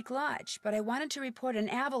Icicle Creek Lodge, but I wanted to report an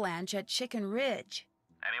avalanche at Chicken Ridge.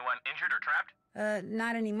 Anyone injured or trapped?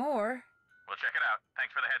 Not anymore. We'll check it out.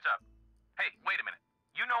 Thanks for the heads up. Hey, wait a minute.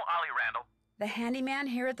 You know Ollie Randall? The handyman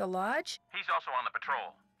here at the lodge? He's also on the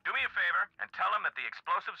patrol. Do me a favor and tell him that the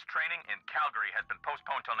explosives training in Calgary has been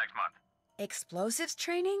postponed till next month. Explosives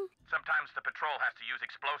training? Sometimes the patrol has to use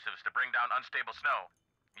explosives to bring down unstable snow.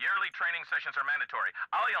 Yearly training sessions are mandatory.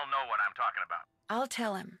 Ollie'll know what I'm talking about. I'll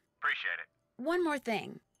tell him. Appreciate it. One more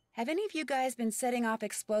thing. Have any of you guys been setting off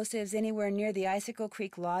explosives anywhere near the Icicle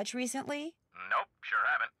Creek Lodge recently? Nope, sure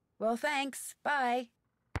haven't. Well, thanks. Bye.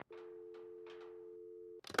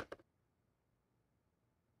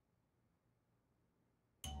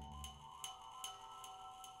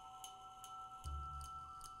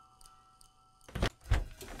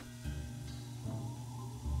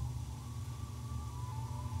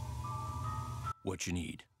 What you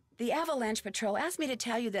need? The Avalanche Patrol asked me to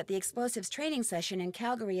tell you that the explosives training session in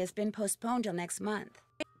Calgary has been postponed till next month.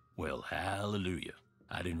 Well, hallelujah.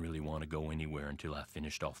 I didn't really want to go anywhere until I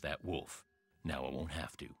finished off that wolf. Now I won't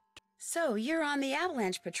have to. So, you're on the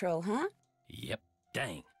Avalanche Patrol, huh? Yep.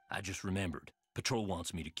 Dang, I just remembered. Patrol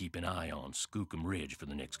wants me to keep an eye on Skookum Ridge for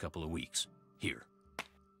the next couple of weeks. Here.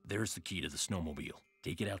 There's the key to the snowmobile.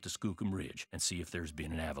 Take it out to Skookum Ridge and see if there's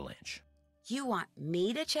been an avalanche. You want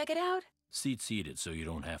me to check it out? Seat-seated so you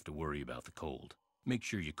don't have to worry about the cold. Make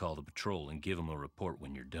sure you call the patrol and give them a report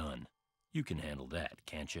when you're done. You can handle that,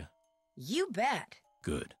 can't you? You bet.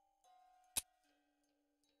 Good.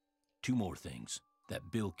 2 more things.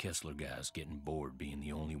 That Bill Kessler guy's getting bored being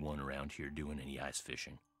the only one around here doing any ice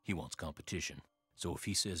fishing. He wants competition. So if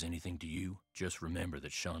he says anything to you, just remember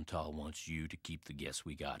that Chantal wants you to keep the guests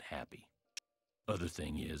we got happy. Other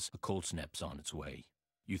thing is, a cold snap's on its way.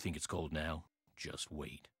 You think it's cold now? Just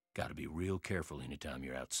wait. Gotta be real careful anytime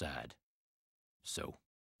you're outside. So,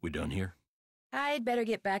 we done here? I'd better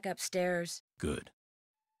get back upstairs. Good.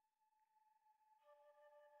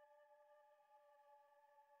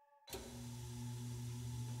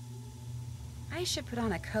 I should put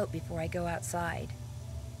on a coat before I go outside.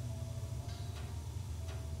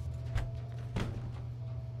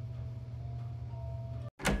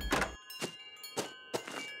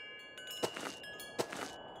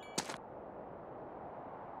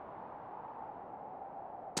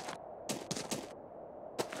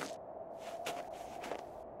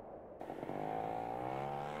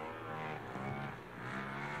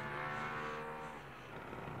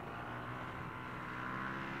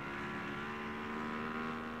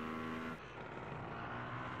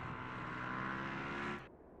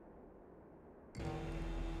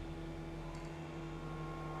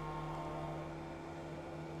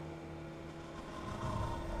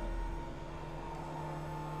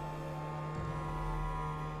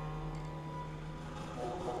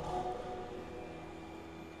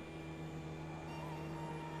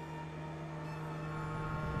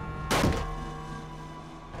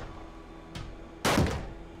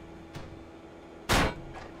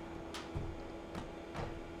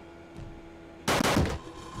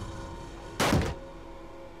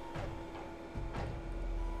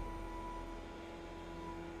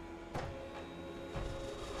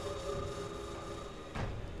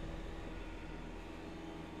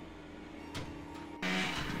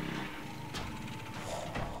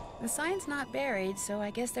 The sign's not buried, so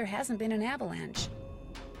I guess there hasn't been an avalanche.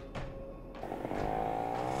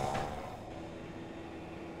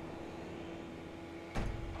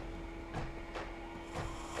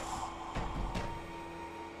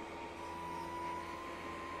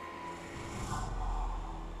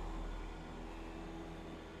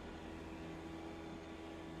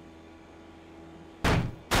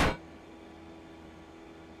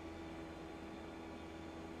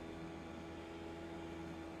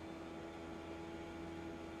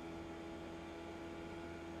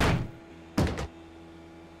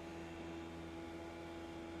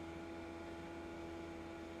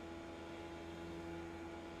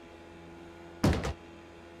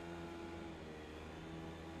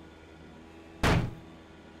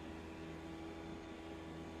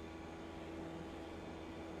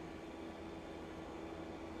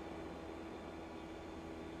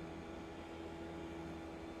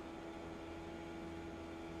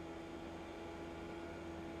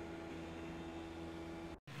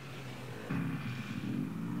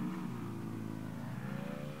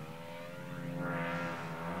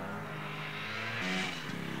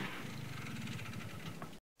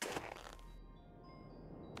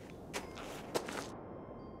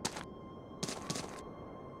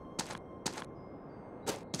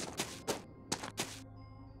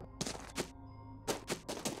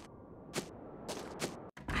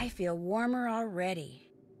 I feel warmer already.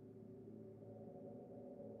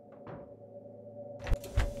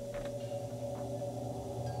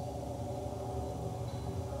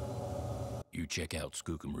 You check out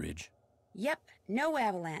Skookum Ridge? Yep, no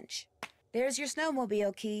avalanche. There's your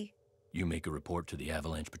snowmobile key. You make a report to the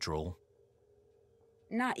Avalanche Patrol?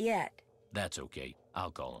 Not yet. That's okay.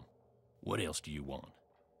 I'll call them. What else do you want?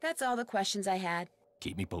 That's all the questions I had.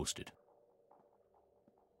 Keep me posted.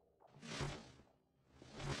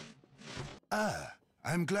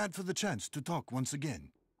 I'm glad for the chance to talk once again.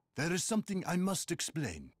 There is something I must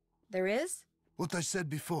explain. There is? What I said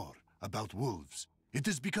before about wolves. It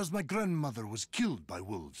is because my grandmother was killed by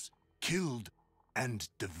wolves. Killed and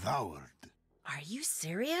devoured. Are you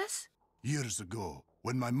serious? Years ago,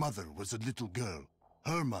 when my mother was a little girl,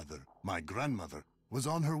 her mother, my grandmother, was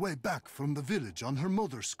on her way back from the village on her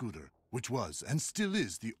motor scooter, which was and still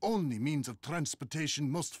is the only means of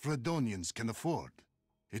transportation most Fredonians can afford.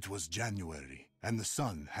 It was January, and the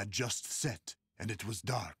sun had just set, and it was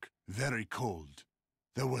dark, very cold.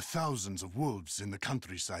 There were thousands of wolves in the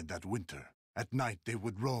countryside that winter. At night they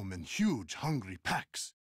would roam in huge, hungry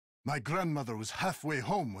packs. My grandmother was halfway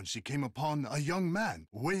home when she came upon a young man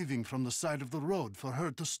waving from the side of the road for her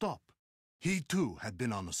to stop. He too had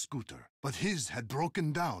been on a scooter, but his had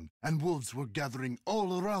broken down, and wolves were gathering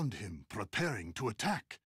all around him, preparing to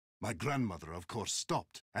attack. My grandmother, of course,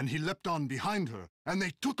 stopped, and he leapt on behind her, and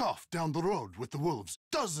they took off down the road with the wolves,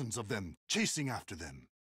 dozens of them chasing after them.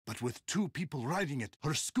 But with 2 people riding it,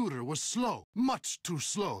 her scooter was slow, much too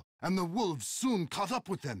slow, and the wolves soon caught up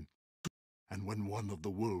with them. And when one of the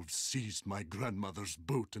wolves seized my grandmother's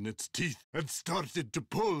boot in its teeth and started to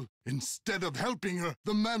pull, instead of helping her,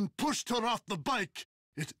 the man pushed her off the bike.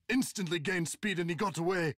 It instantly gained speed and he got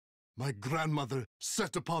away. My grandmother,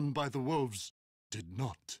 set upon by the wolves, did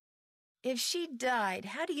not. If she died,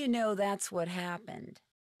 how do you know that's what happened?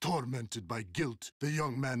 Tormented by guilt, the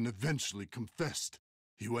young man eventually confessed.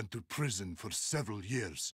 He went to prison for several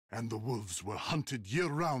years, and the wolves were hunted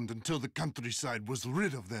year-round until the countryside was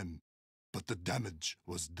rid of them. But the damage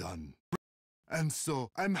was done. And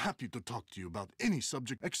so, I'm happy to talk to you about any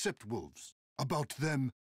subject except wolves. About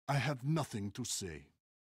them, I have nothing to say.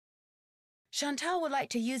 Chantal would like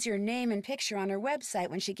to use your name and picture on her website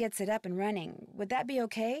when she gets it up and running. Would that be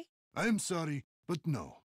okay? I'm sorry, but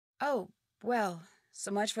no. Oh, well,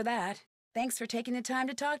 so much for that. Thanks for taking the time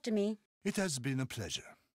to talk to me. It has been a pleasure.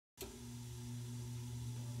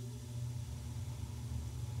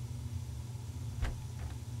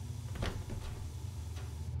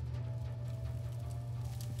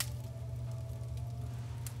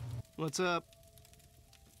 What's up?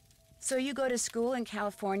 So you go to school in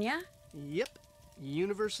California? Yep.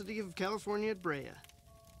 University of California at Brea.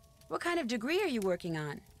 What kind of degree are you working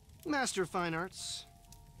on? Master of Fine Arts.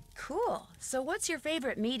 Cool. So what's your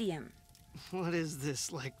favorite medium? What is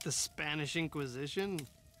this, like the Spanish Inquisition?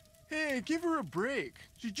 Hey, give her a break.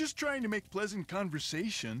 She's just trying to make pleasant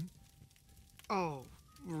conversation. Oh,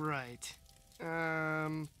 right.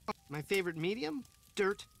 My favorite medium?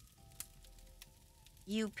 Dirt.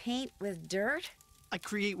 You paint with dirt? I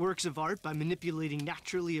create works of art by manipulating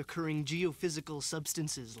naturally occurring geophysical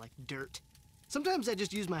substances like dirt. Sometimes I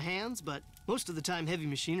just use my hands, but most of the time heavy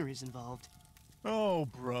machinery is involved. Oh,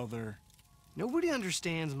 brother. Nobody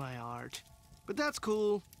understands my art, but that's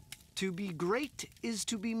cool. To be great is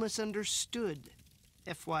to be misunderstood.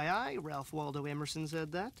 FYI, Ralph Waldo Emerson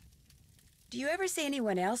said that. Do you ever see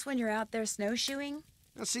anyone else when you're out there snowshoeing?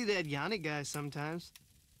 I see that Yanni guy sometimes.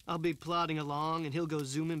 I'll be plodding along and he'll go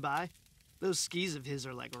zooming by. Those skis of his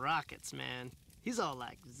are like rockets, man. He's all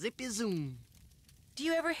like zippy zoom. Do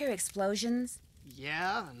you ever hear explosions?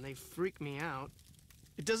 Yeah, and they freak me out.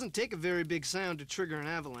 It doesn't take a very big sound to trigger an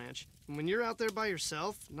avalanche. And when you're out there by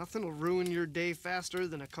yourself, nothing will ruin your day faster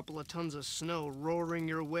than a couple of tons of snow roaring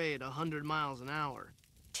your way at 100 miles an hour.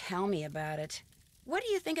 Tell me about it. What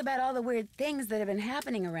do you think about all the weird things that have been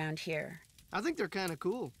happening around here? I think they're kind of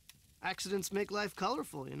cool. Accidents make life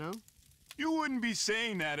colorful, you know? You wouldn't be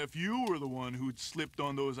saying that if you were the one who'd slipped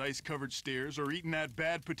on those ice-covered stairs or eaten that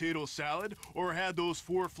bad potato salad or had those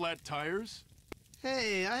 4 flat tires.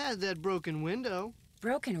 Hey, I had that broken window.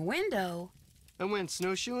 Broken window? I went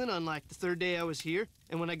snowshoeing on like the 3rd day I was here,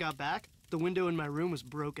 and when I got back, the window in my room was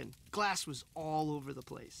broken. Glass was all over the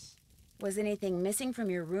place. Was anything missing from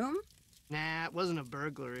your room? Nah, it wasn't a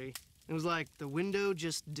burglary. It was like the window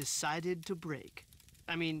just decided to break.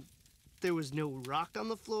 I mean, there was no rock on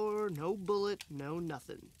the floor, no bullet, no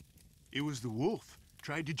nothing. It was the wolf.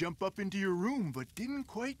 Tried to jump up into your room, but didn't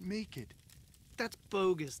quite make it. That's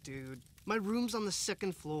bogus, dude. My room's on the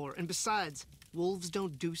 2nd floor, and besides, wolves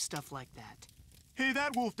don't do stuff like that. Hey,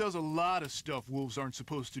 that wolf does a lot of stuff wolves aren't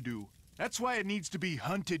supposed to do. That's why it needs to be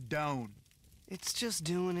hunted down. It's just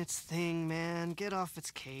doing its thing, man. Get off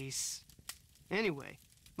its case. Anyway,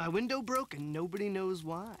 my window broke and nobody knows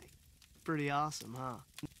why. Pretty awesome,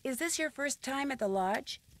 huh? Is this your first time at the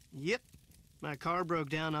lodge? Yep. My car broke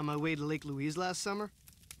down on my way to Lake Louise last summer.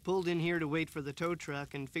 Pulled in here to wait for the tow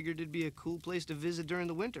truck and figured it'd be a cool place to visit during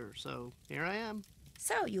the winter, so here I am.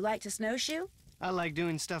 So, you like to snowshoe? I like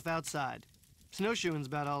doing stuff outside. Snowshoeing's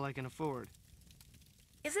about all I can afford.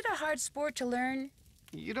 Is it a hard sport to learn?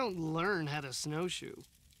 You don't learn how to snowshoe.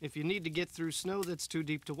 If you need to get through snow that's too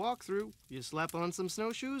deep to walk through, you slap on some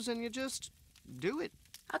snowshoes and you just do it.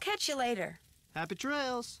 I'll catch you later. Happy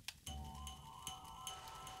trails.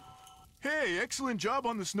 Hey, excellent job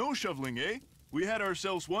on the snow shoveling, eh? We had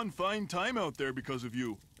ourselves one fine time out there because of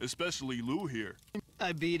you, especially Lou here.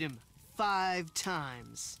 I beat him 5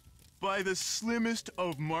 times. By the slimmest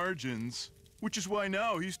of margins. Which is why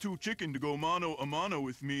now he's too chicken to go mano a mano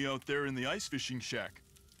with me out there in the ice fishing shack.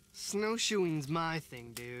 Snowshoeing's my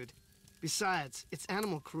thing, dude. Besides, it's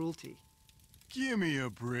animal cruelty. Give me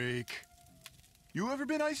a break. You ever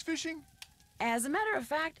been ice fishing? As a matter of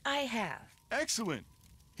fact, I have. Excellent.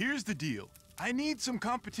 Here's the deal. I need some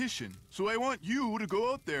competition, so I want you to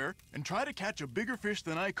go out there and try to catch a bigger fish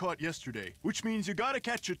than I caught yesterday, which means you gotta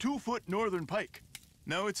catch a 2-foot northern pike.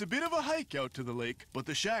 Now, it's a bit of a hike out to the lake, but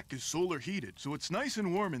the shack is solar heated, so it's nice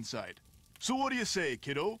and warm inside. So what do you say,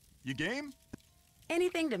 kiddo? You game?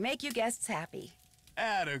 Anything to make you guests happy.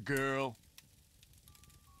 Atta girl.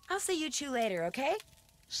 I'll see you two later, okay?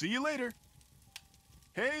 See you later.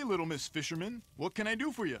 Hey, little Miss Fisherman, what can I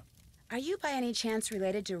do for you? Are you by any chance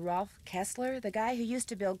related to Rolf Kessler, the guy who used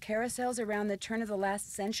to build carousels around the turn of the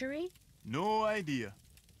last century? No idea.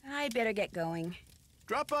 I'd better get going.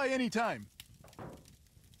 Drop by any time.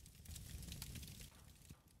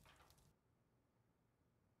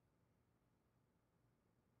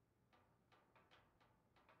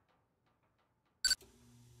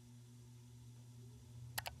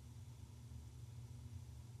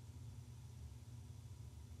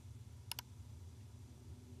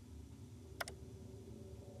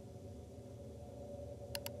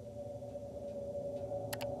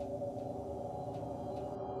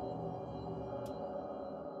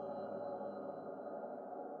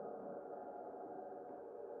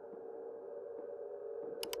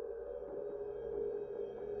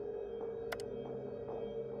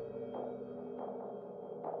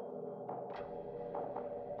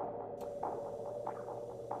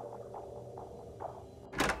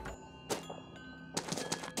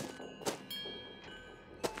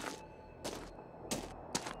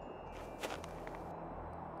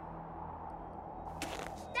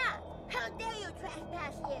 How dare you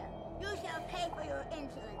trespass here? You shall pay for your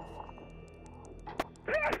insolence.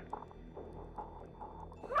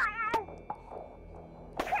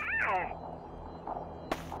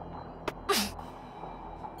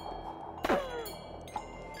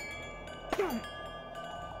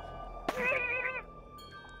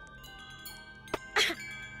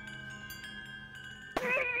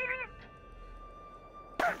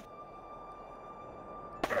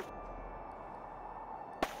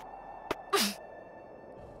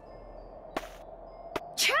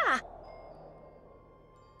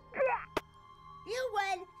 You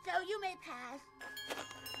won, so you may pass.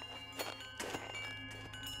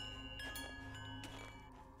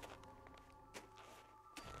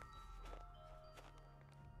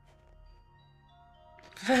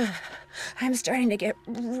 I'm starting to get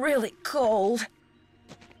really cold.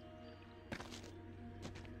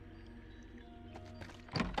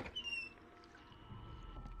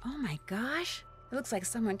 Oh my gosh. It looks like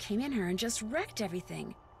someone came in here and just wrecked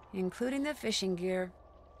everything, including the fishing gear.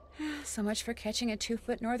 So much for catching a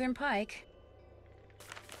 2-foot northern pike.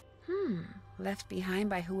 Left behind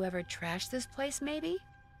by whoever trashed this place, maybe?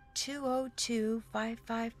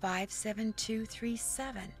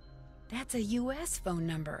 202-555-7237. That's a U.S. phone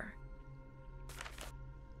number.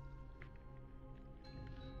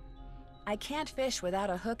 I can't fish without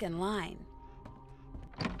a hook and line.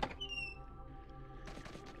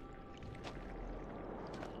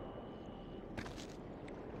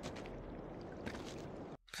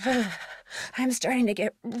 I'm starting to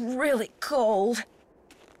get really cold.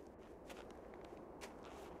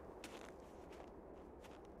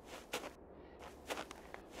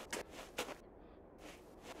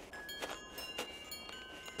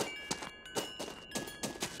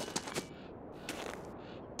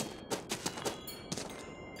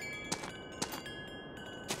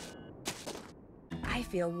 I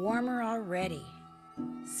feel warmer already.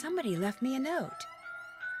 Somebody left me a note.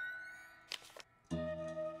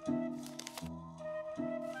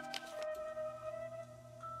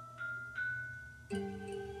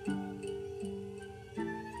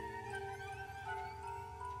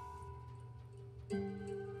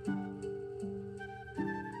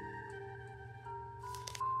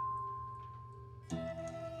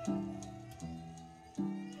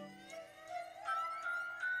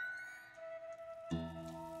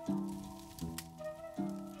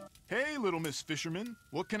 Hey, little Miss Fisherman,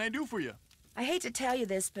 what can I do for you? I hate to tell you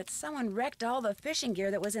this, but someone wrecked all the fishing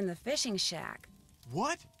gear that was in the fishing shack.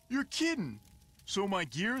 What? You're kidding. So my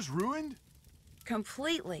gear's ruined?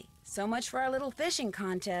 Completely. So much for our little fishing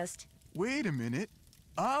contest. Wait a minute.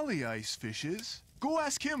 Ollie ice fishes. Go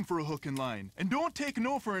ask him for a hook and line, and don't take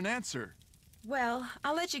no for an answer. Well,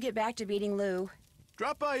 I'll let you get back to beating Lou.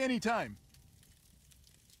 Drop by any time.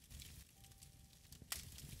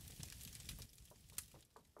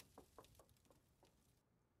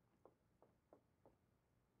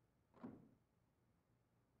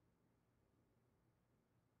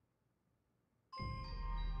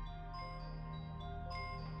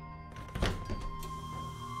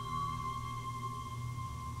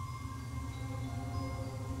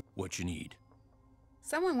 What you need?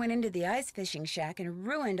 Someone went into the ice fishing shack and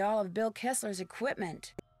ruined all of Bill Kessler's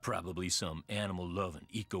equipment. Probably some animal-loving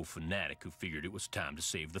eco-fanatic who figured it was time to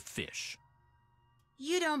save the fish.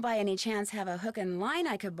 You don't by any chance have a hook and line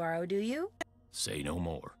I could borrow, do you? Say no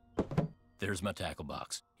more. There's my tackle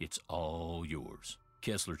box. It's all yours.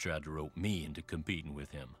 Kessler tried to rope me into competing with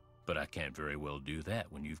him, but I can't very well do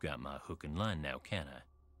that when you've got my hook and line now, can I?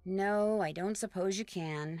 No, I don't suppose you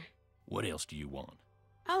can. What else do you want?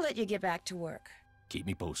 I'll let you get back to work. Keep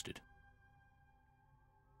me posted.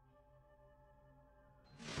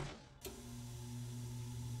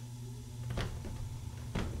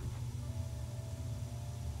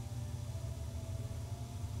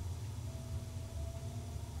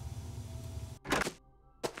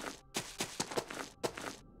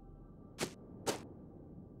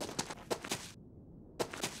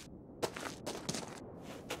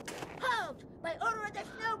 Hold! By order of the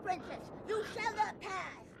Snow Princess, you shall not pass!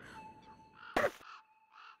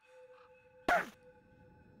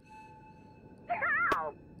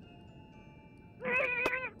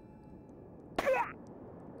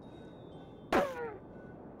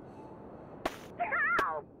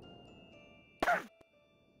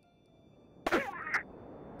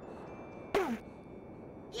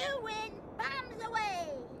 You win! Bombs away!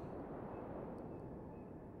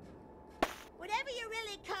 Whatever you're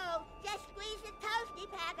really cold, just squeeze the toasty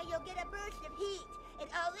pack and you'll get a burst of heat. It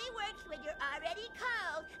only works when you're already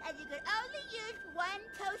cold, and you can only use one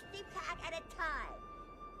toasty pack at a time.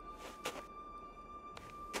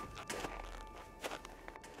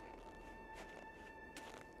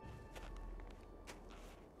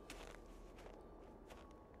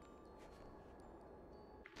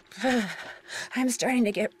 I'm starting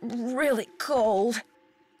to get really cold.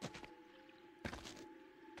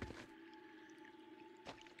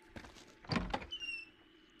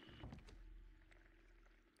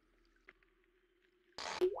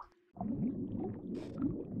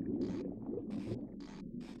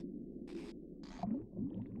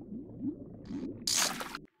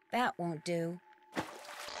 That won't do.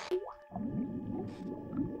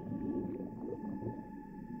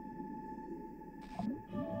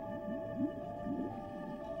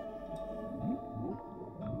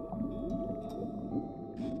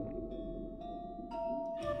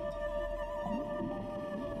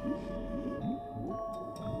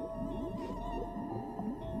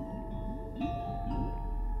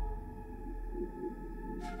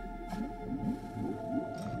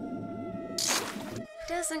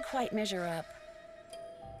 Doesn't quite measure up.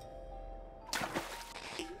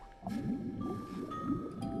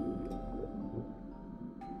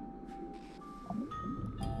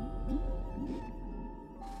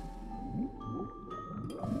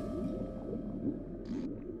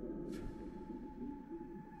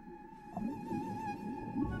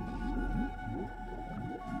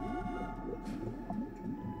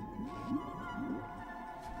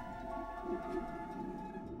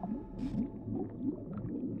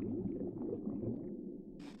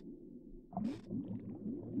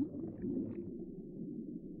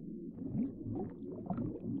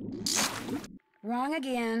 Wrong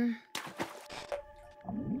again.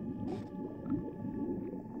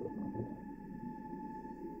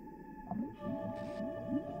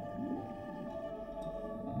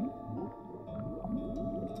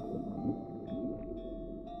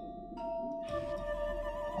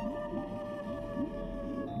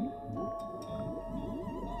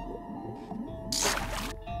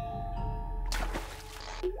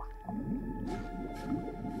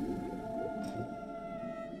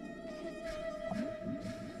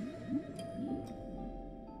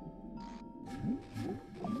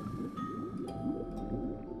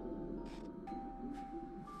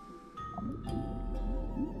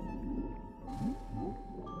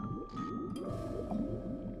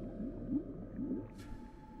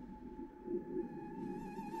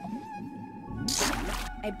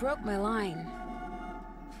 I broke my line.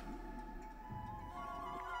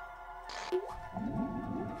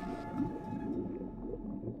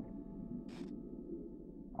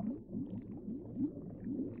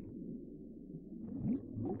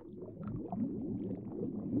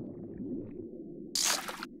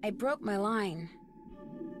 I broke my line.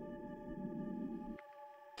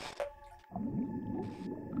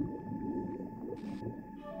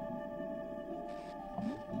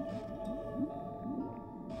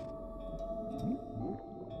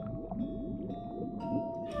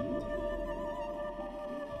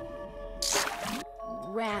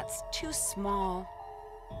 Rats, too small.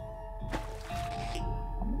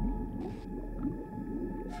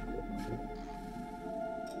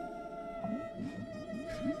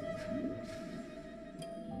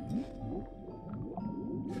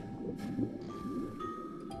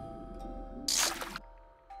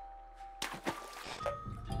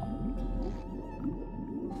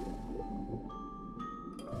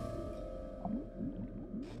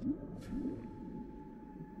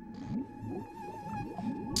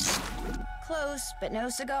 toast, but no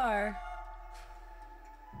cigar.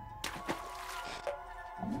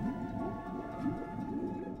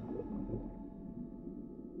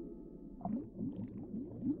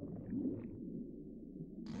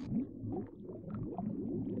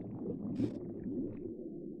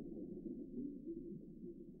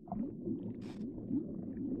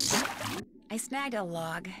 I snagged a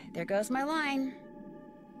log. There goes my line.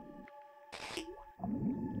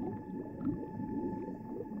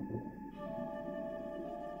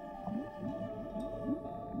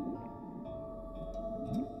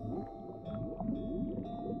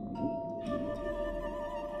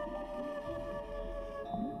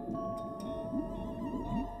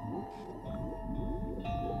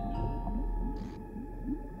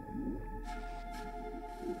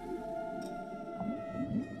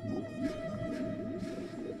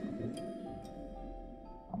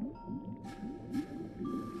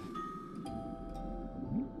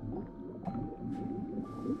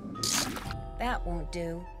 That won't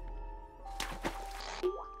do.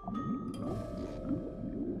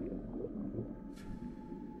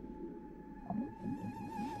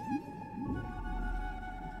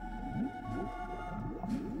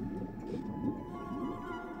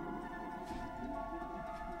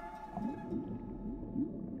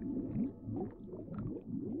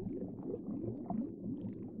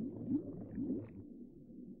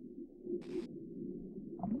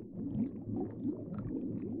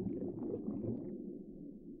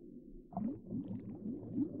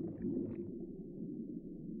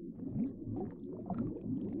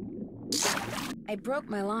 I broke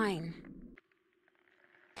my line.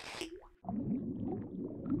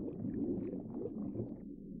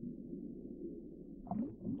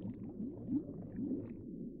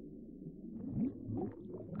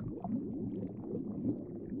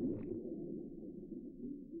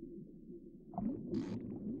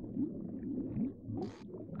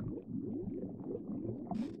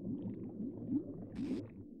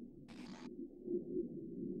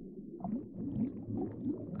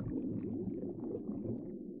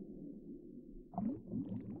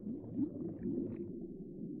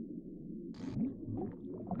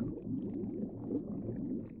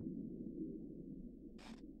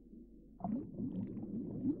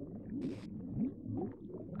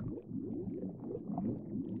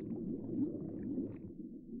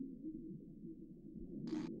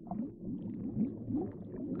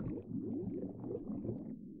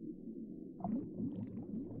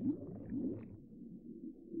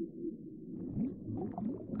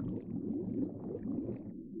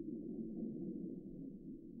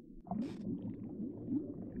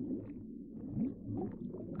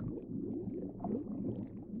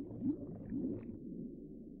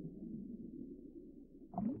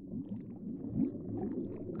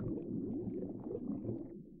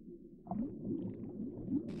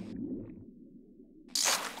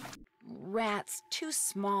 Rats, too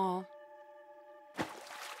small.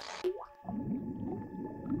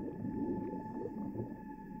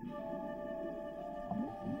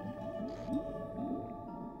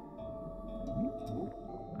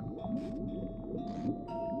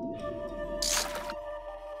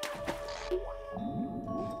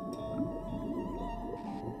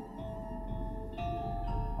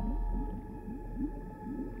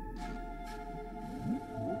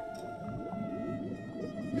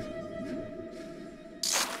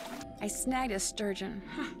 I snagged a sturgeon.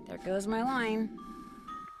 There goes my line.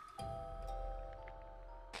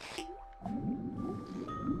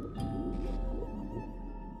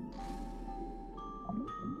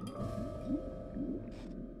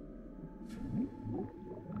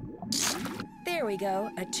 There we go,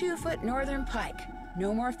 a 2-foot northern pike.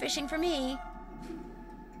 No more fishing for me.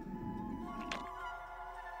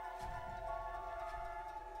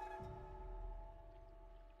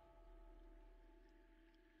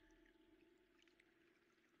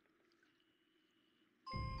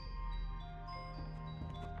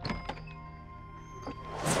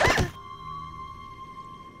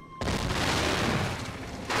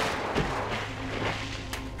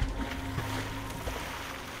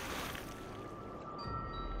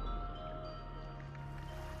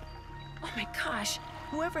 Oh my gosh,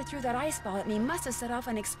 whoever threw that ice ball at me must have set off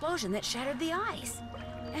an explosion that shattered the ice.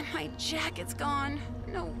 And my jacket's gone.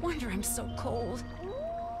 No wonder I'm so cold.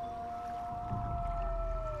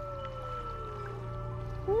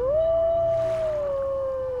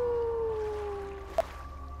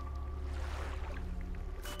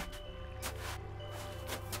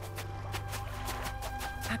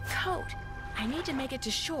 A coat. I need to make it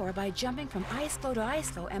to shore by jumping from ice floe to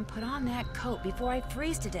ice floe and put on that coat before I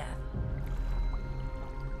freeze to death.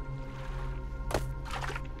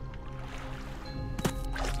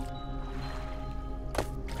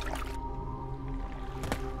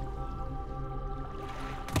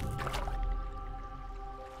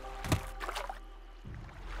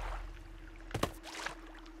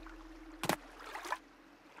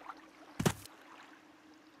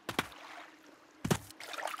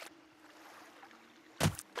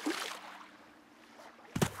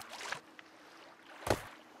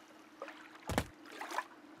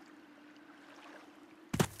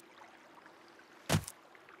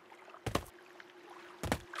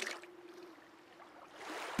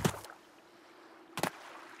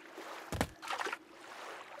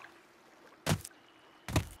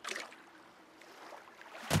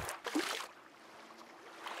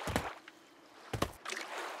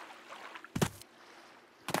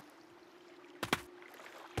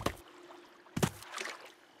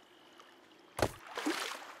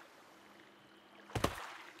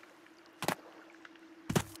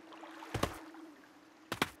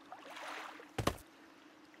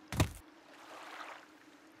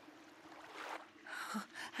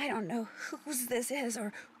 I don't know whose this is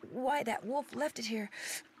or why that wolf left it here,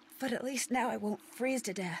 but at least now I won't freeze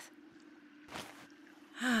to death.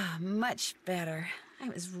 Ah, much better. I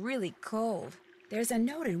was really cold. There's a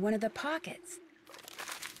note in one of the pockets.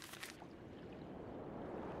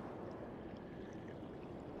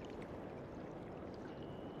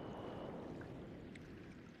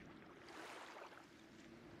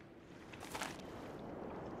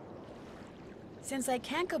 Since I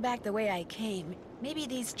can't go back the way I came, maybe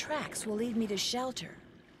these tracks will lead me to shelter.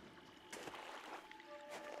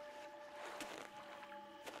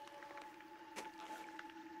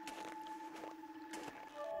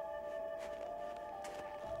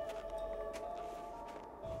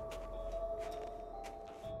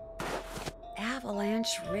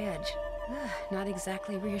 Avalanche Ridge. Ugh, not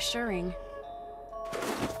exactly reassuring.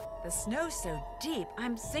 The snow's so deep,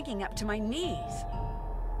 I'm sinking up to my knees.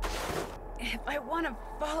 If I want to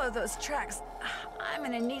follow those tracks, I'm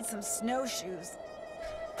gonna need some snowshoes.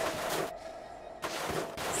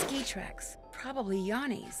 Ski tracks, probably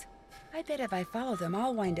Yanni's. I bet if I follow them,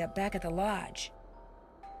 I'll wind up back at the lodge.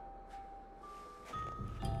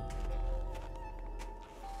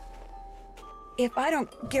 If I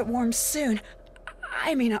don't get warm soon,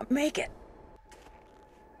 I may not make it.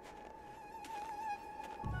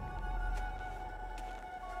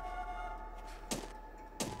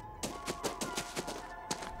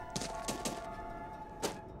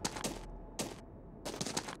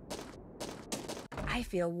 I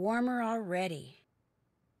feel warmer already.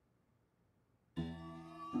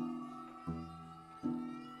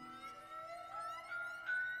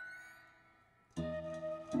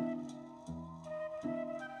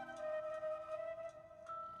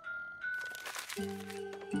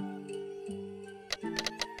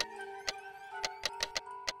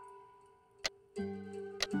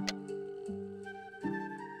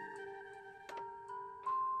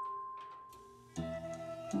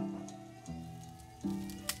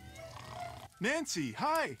 Nancy,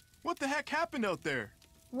 hi! What the heck happened out there?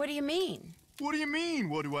 What do you mean? What do you mean,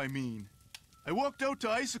 what do I mean? I walked out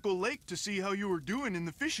to Icicle Lake to see how you were doing in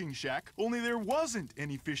the fishing shack, only there wasn't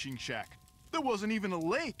any fishing shack. There wasn't even a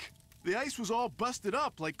lake. The ice was all busted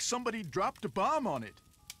up like somebody dropped a bomb on it.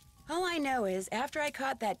 All I know is after I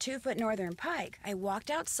caught that 2-foot northern pike, I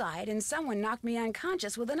walked outside and someone knocked me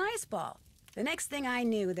unconscious with an ice ball. The next thing I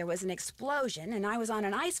knew, there was an explosion and I was on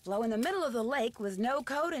an ice floe in the middle of the lake with no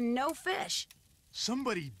coat and no fish.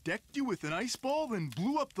 Somebody decked you with an ice ball, then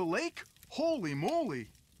blew up the lake? Holy moly!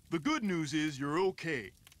 The good news is you're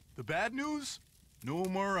okay. The bad news? No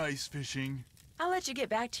more ice fishing. I'll let you get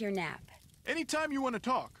back to your nap. Anytime you want to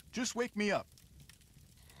talk, just wake me up.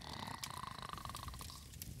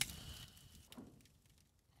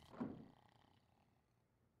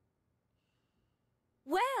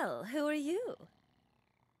 Well, who are you?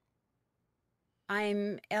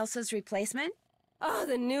 I'm Elsa's replacement? Oh,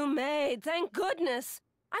 the new maid, thank goodness!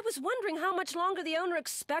 I was wondering how much longer the owner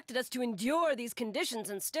expected us to endure these conditions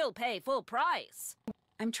and still pay full price.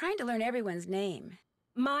 I'm trying to learn everyone's name.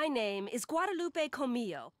 My name is Guadalupe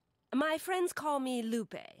Comillo. My friends call me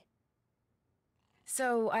Lupe.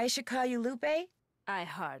 So I should call you Lupe? I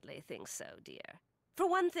hardly think so, dear. For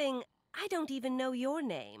one thing, I don't even know your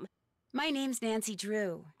name. My name's Nancy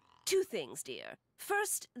Drew. 2 things, dear.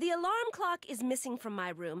 First, the alarm clock is missing from my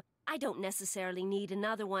room. I don't necessarily need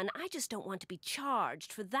another one. I just don't want to be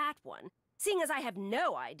charged for that one, seeing as I have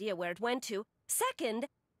no idea where it went to. Second,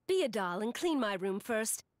 be a doll and clean my room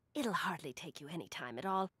first. It'll hardly take you any time at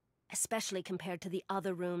all, especially compared to the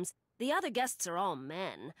other rooms. The other guests are all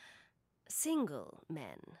men. Single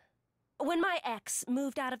men. When my ex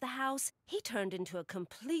moved out of the house, he turned into a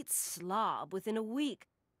complete slob within a week.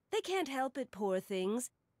 They can't help it, poor things.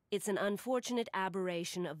 It's an unfortunate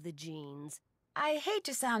aberration of the genes. I hate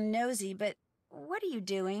to sound nosy, but what are you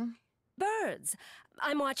doing? Birds.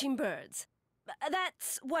 I'm watching birds.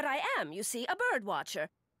 That's what I am, you see, a bird watcher.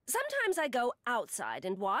 Sometimes I go outside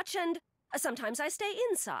and watch, and sometimes I stay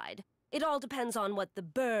inside. It all depends on what the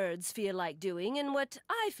birds feel like doing and what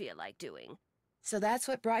I feel like doing. So that's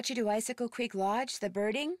what brought you to Icicle Creek Lodge, the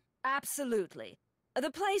birding? Absolutely. The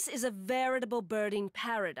place is a veritable birding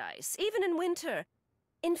paradise, even in winter.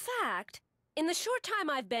 In fact, in the short time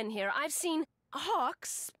I've been here, I've seen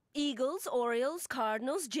hawks, eagles, orioles,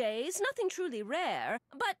 cardinals, jays, nothing truly rare.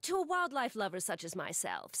 But to a wildlife lover such as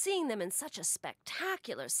myself, seeing them in such a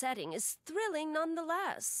spectacular setting is thrilling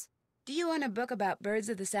nonetheless. Do you want a book about birds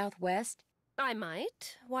of the Southwest? I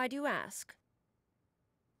might. Why do you ask?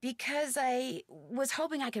 Because I was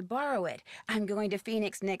hoping I could borrow it. I'm going to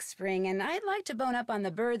Phoenix next spring, and I'd like to bone up on the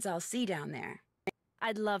birds I'll see down there.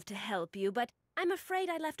 I'd love to help you, but I'm afraid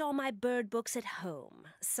I left all my bird books at home.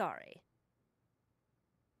 Sorry.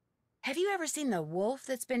 Have you ever seen the wolf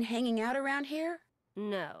that's been hanging out around here?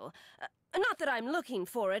 No. Not that I'm looking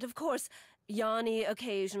for it, of course. Yanni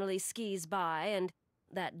occasionally skis by, and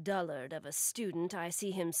that dullard of a student, I see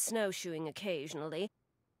him snowshoeing occasionally.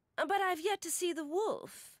 But I've yet to see the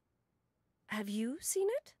wolf. Have you seen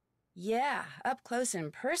it? Yeah, up close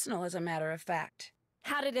and personal, as a matter of fact.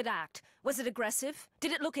 How did it act? Was it aggressive?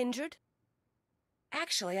 Did it look injured?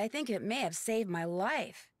 Actually, I think it may have saved my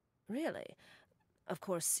life. Really? Of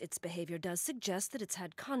course, its behavior does suggest that it's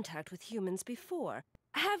had contact with humans before.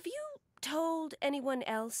 Have you told anyone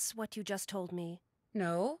else what you just told me?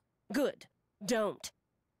 No. Good. Don't.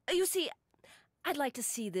 You see, I'd like to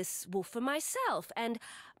see this wolf for myself, and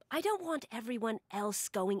I don't want everyone else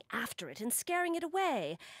going after it and scaring it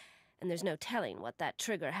away. And there's no telling what that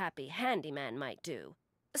trigger-happy handyman might do.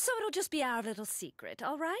 So it'll just be our little secret,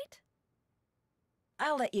 all right?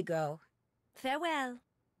 I'll let you go. Farewell.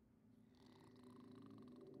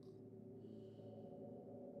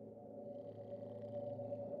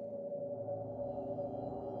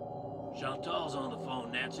 Chantal's on the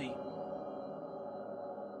phone, Nancy.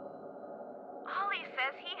 Ollie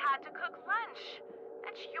says he had to cook lunch.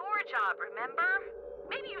 That's your job, remember?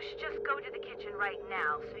 Maybe you should just go to the kitchen right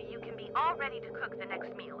now so you can be all ready to cook the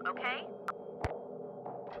next meal, okay?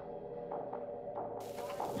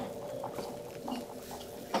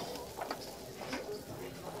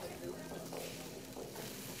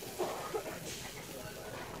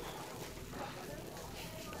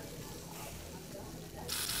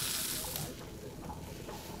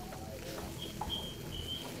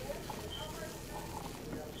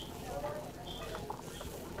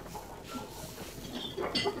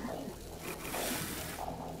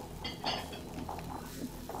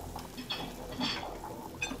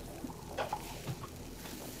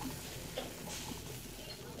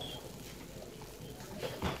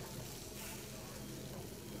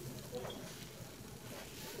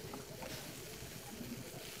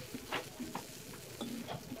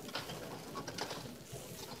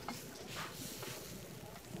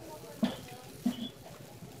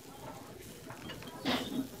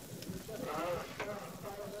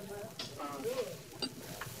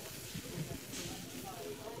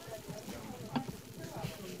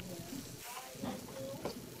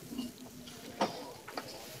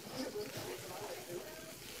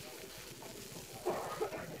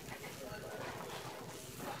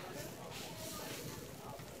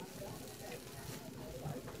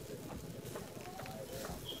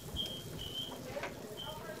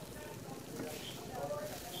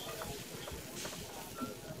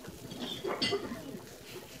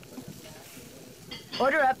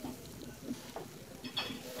 Order up.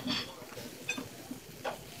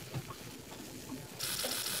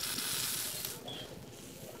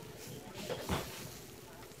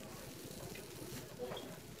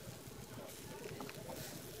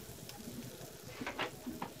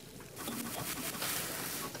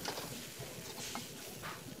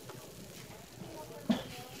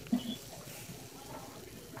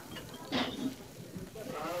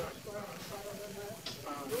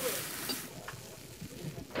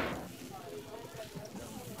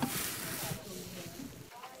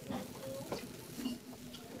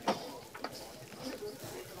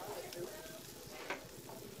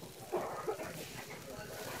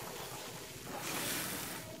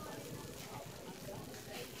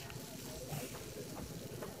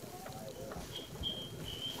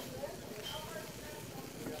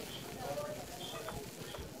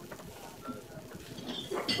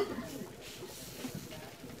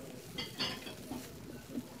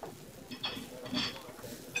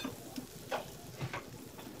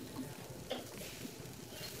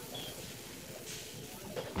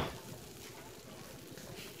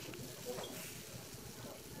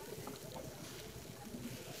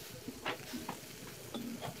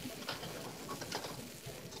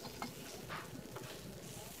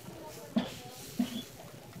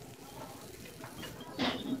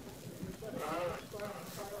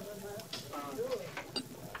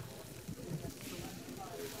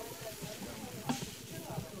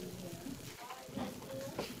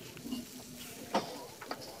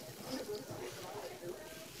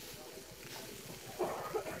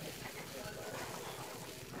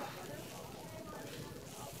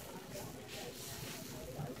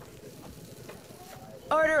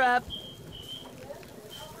 Order up.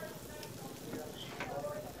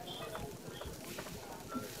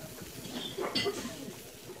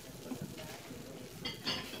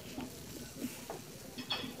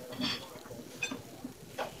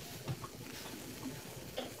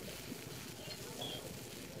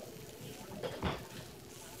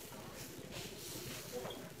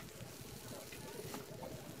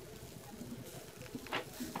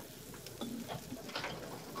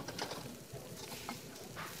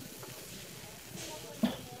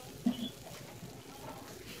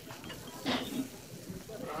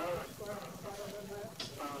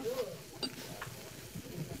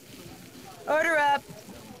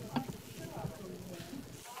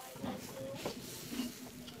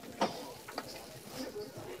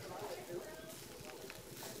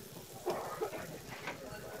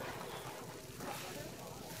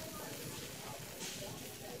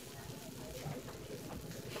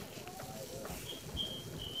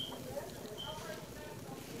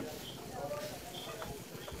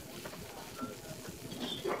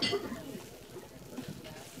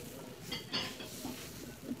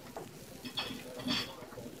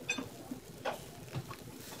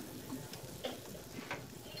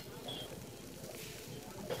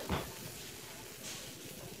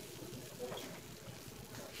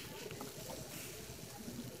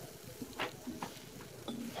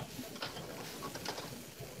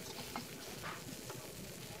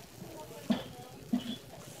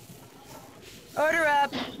 Order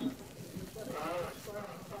up.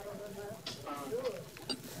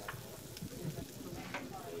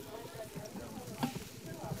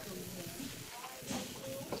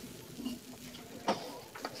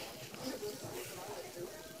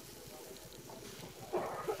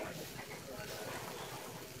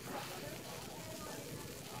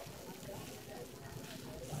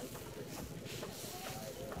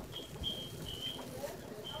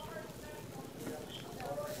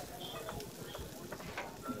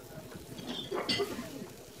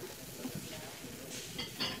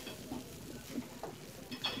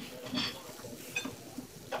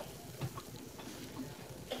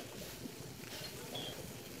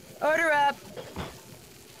 Order up.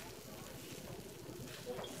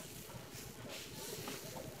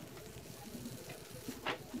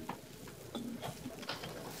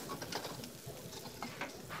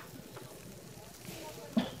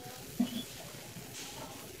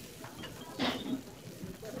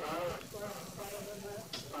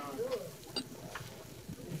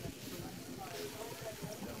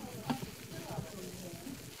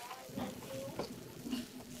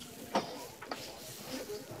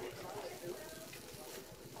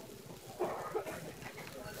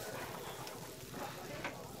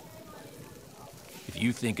 If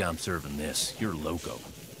you think I'm serving this, you're loco.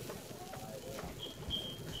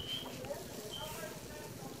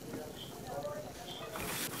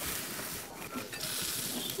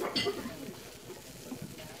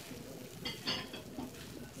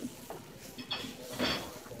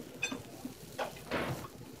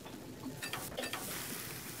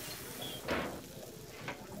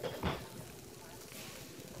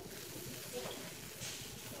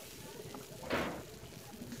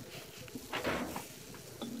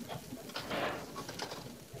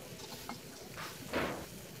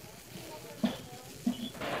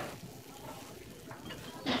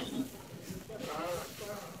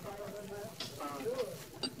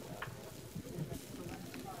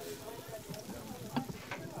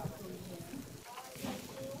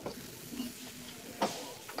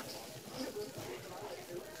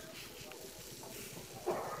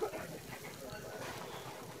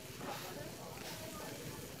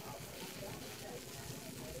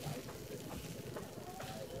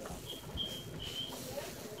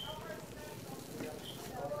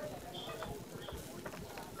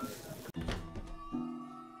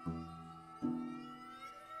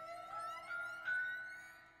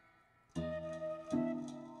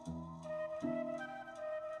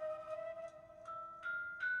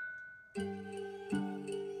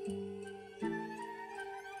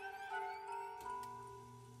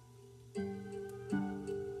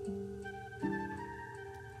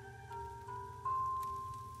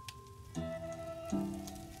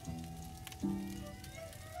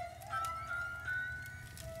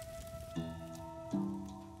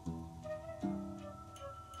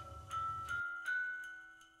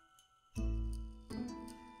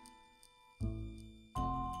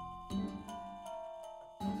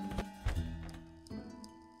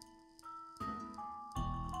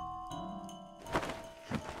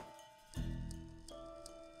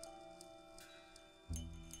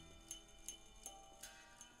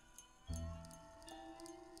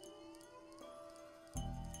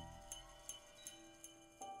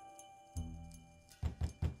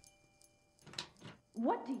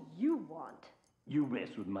 What do you want? You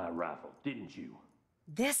messed with my rifle, didn't you?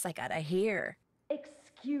 This I gotta hear.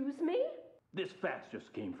 Excuse me? This fax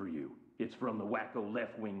just came for you. It's from the wacko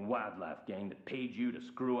left-wing wildlife gang that paid you to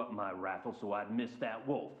screw up my rifle so I'd miss that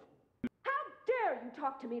wolf. How dare you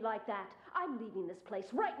talk to me like that? I'm leaving this place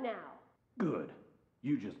right now. Good.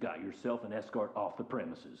 You just got yourself an escort off the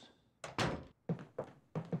premises.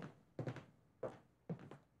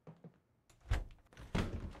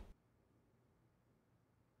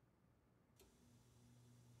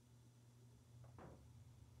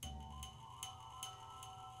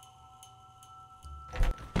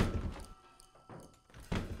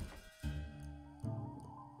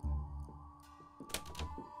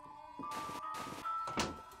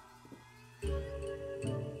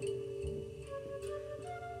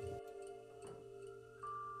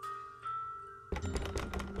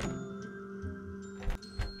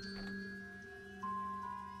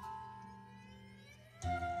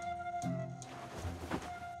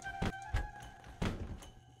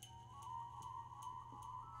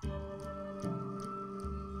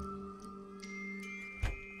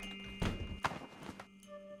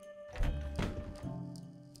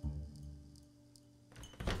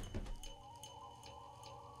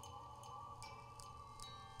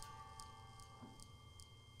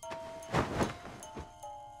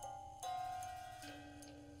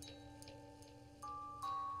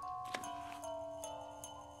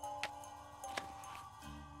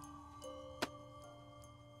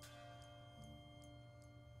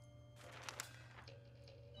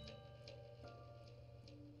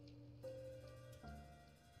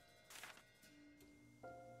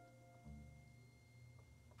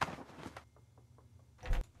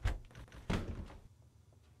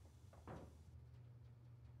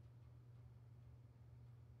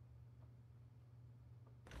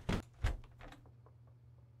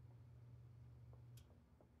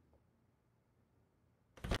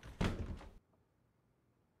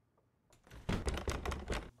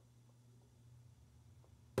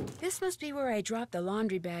 This must be where I dropped the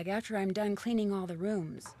laundry bag after I'm done cleaning all the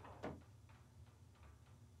rooms.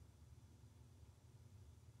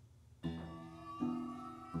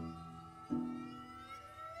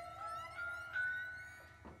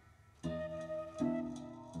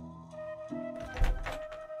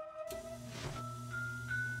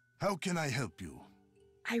 How can I help you?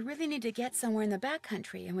 I really need to get somewhere in the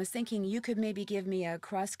backcountry and was thinking you could maybe give me a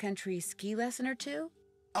cross-country ski lesson or two?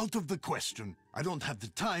 Out of the question. I don't have the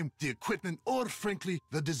time, the equipment, or frankly,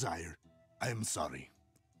 the desire. I am sorry.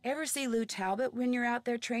 Ever see Lou Talbot when you're out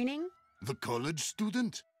there training? The college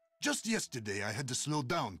student? Just yesterday I had to slow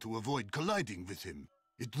down to avoid colliding with him.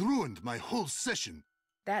 It ruined my whole session.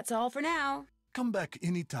 That's all for now. Come back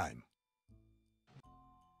anytime.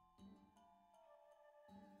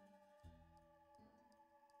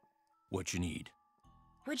 What you need?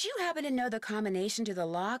 Would you happen to know the combination to the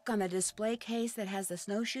lock on the display case that has the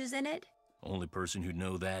snowshoes in it? Only person who'd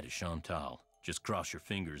know that is Chantal. Just cross your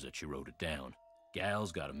fingers that she wrote it down.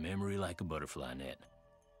 Gal's got a memory like a butterfly net.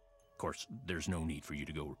 Of course, there's no need for you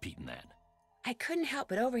to go repeating that. I couldn't help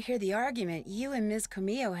but overhear the argument you and Ms.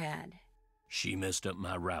 Camillo had. She messed up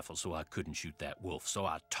my rifle so I couldn't shoot that wolf, so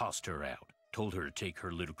I tossed her out. Told her to take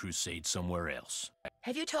her little crusade somewhere else.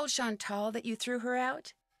 Have you told Chantal that you threw her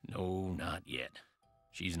out? No, not yet.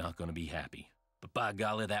 She's not going to be happy. But by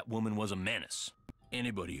golly, that woman was a menace.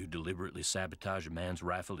 Anybody who deliberately sabotaged a man's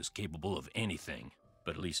rifle is capable of anything.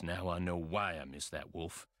 But at least now I know why I missed that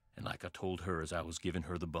wolf. And like I told her as I was giving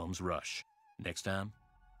her the bum's rush, next time,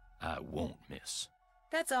 I won't miss.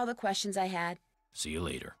 That's all the questions I had. See you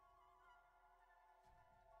later.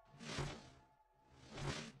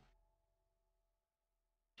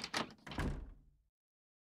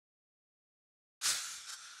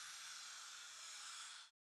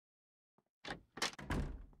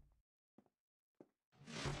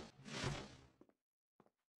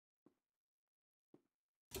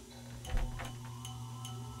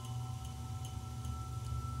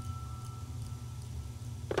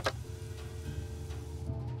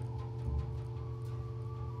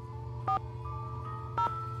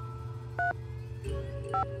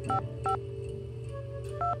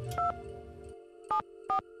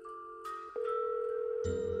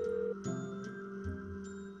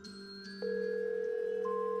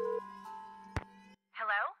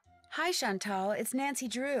 Hello? Hi, Chantal. It's Nancy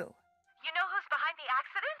Drew. You know who's behind the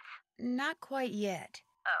accident? Not quite yet.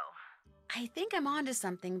 Oh. I think I'm onto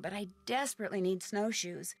something, but I desperately need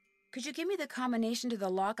snowshoes. Could you give me the combination to the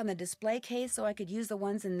lock on the display case so I could use the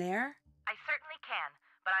ones in there? I certainly can,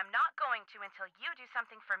 but I'm not going to until you do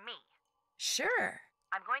something for me. Sure.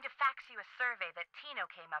 I'm going to fax you a survey that Tino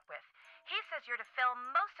came up with. He says you're to fill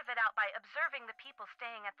most of it out by observing the people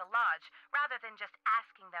staying at the lodge, rather than just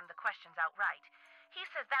asking them the questions outright. He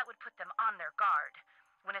says that would put them on their guard.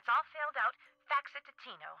 When it's all filled out, fax it to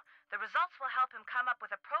Tino. The results will help him come up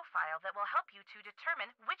with a profile that will help you to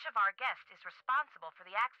determine which of our guests is responsible for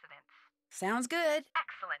the accidents. Sounds good.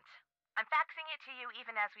 Excellent. I'm faxing it to you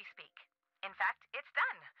even as we speak. In fact, it's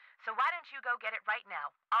done. So why don't you go get it right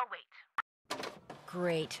now? I'll wait.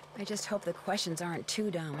 Great. I just hope the questions aren't too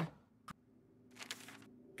dumb.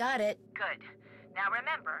 Got it. Good. Now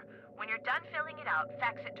remember, when you're done filling it out,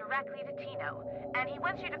 fax it directly to Tino. And he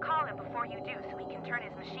wants you to call him before you do so he can turn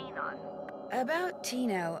his machine on. About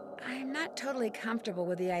Tino, I'm not totally comfortable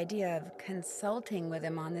with the idea of consulting with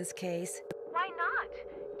him on this case. Why not?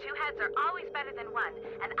 Two heads are always better than one,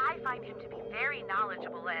 and I find him to be very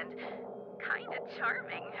knowledgeable and kinda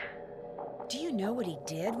charming. Do you know what he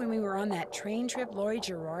did when we were on that train trip Laurie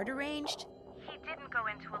Gerard arranged? He didn't go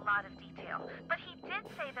into a lot of detail, but he did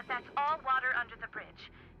say that that's all water under the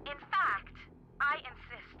bridge. In fact, I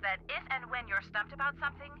insist that if and when you're stumped about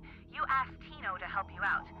something, you ask Tino to help you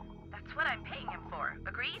out. That's what I'm paying him for.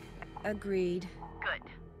 Agreed? Agreed. Good.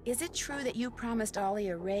 Is it true that you promised Ollie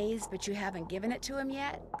a raise, but you haven't given it to him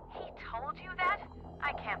yet? He told you that?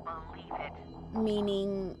 I can't believe it.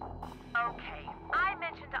 Meaning... Okay, I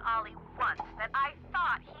mentioned to Ollie once that I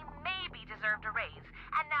thought he maybe deserved a raise,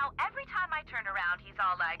 and now every time I turn around, he's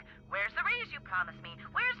all like, "Where's the raise you promised me?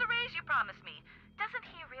 Where's the raise you promised me?" Doesn't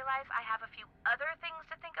he realize I have a few other things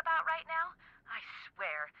to think about right now? I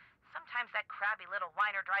swear, sometimes that crabby little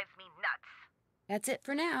whiner drives me nuts. That's it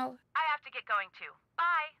for now. I have to get going too.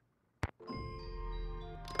 Bye.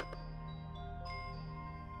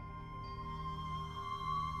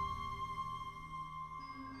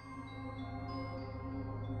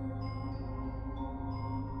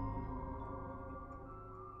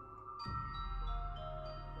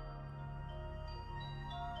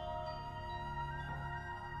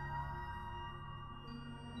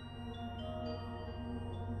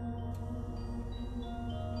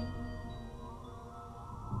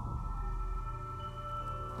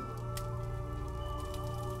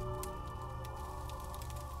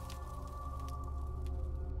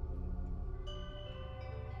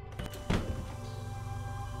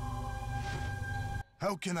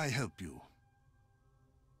 How can I help you?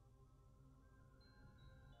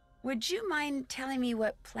 Would you mind telling me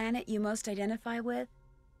what planet you most identify with?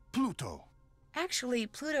 Pluto. Actually,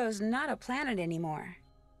 Pluto's not a planet anymore.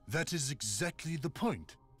 That is exactly the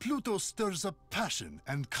point. Pluto stirs up passion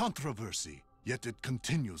and controversy, yet it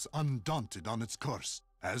continues undaunted on its course,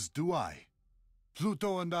 as do I.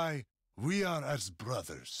 Pluto and I, we are as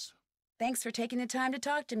brothers. Thanks for taking the time to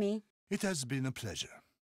talk to me. It has been a pleasure.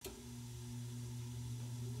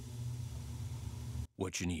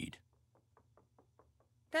 What you need?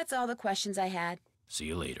 That's all the questions I had. See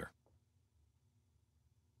you later.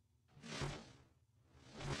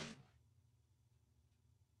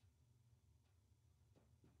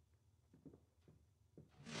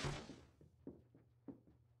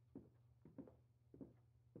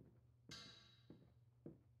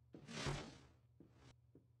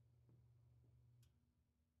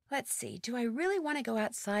 Let's see, do I really want to go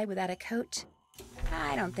outside without a coat?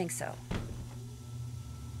 I don't think so.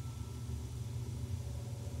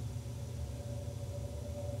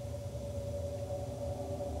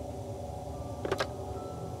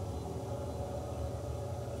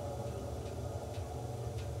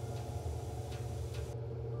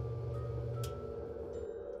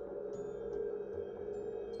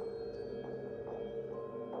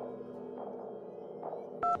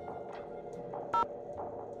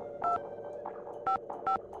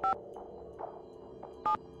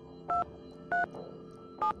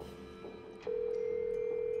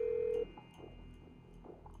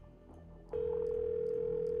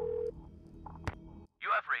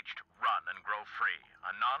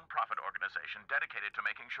 Dedicated to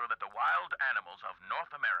making sure that the wild animals of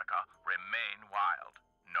North America remain wild.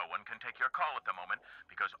 No one can take your call at the moment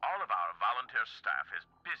because all of our volunteer staff is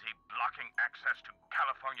busy blocking access to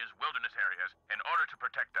California's wilderness areas in order to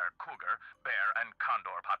protect their cougar, bear, and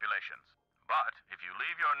condor populations. But if you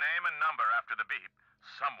leave your name and number after the beep,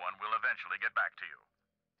 someone will eventually get back to you.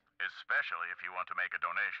 Especially if you want to make a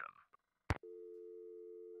donation.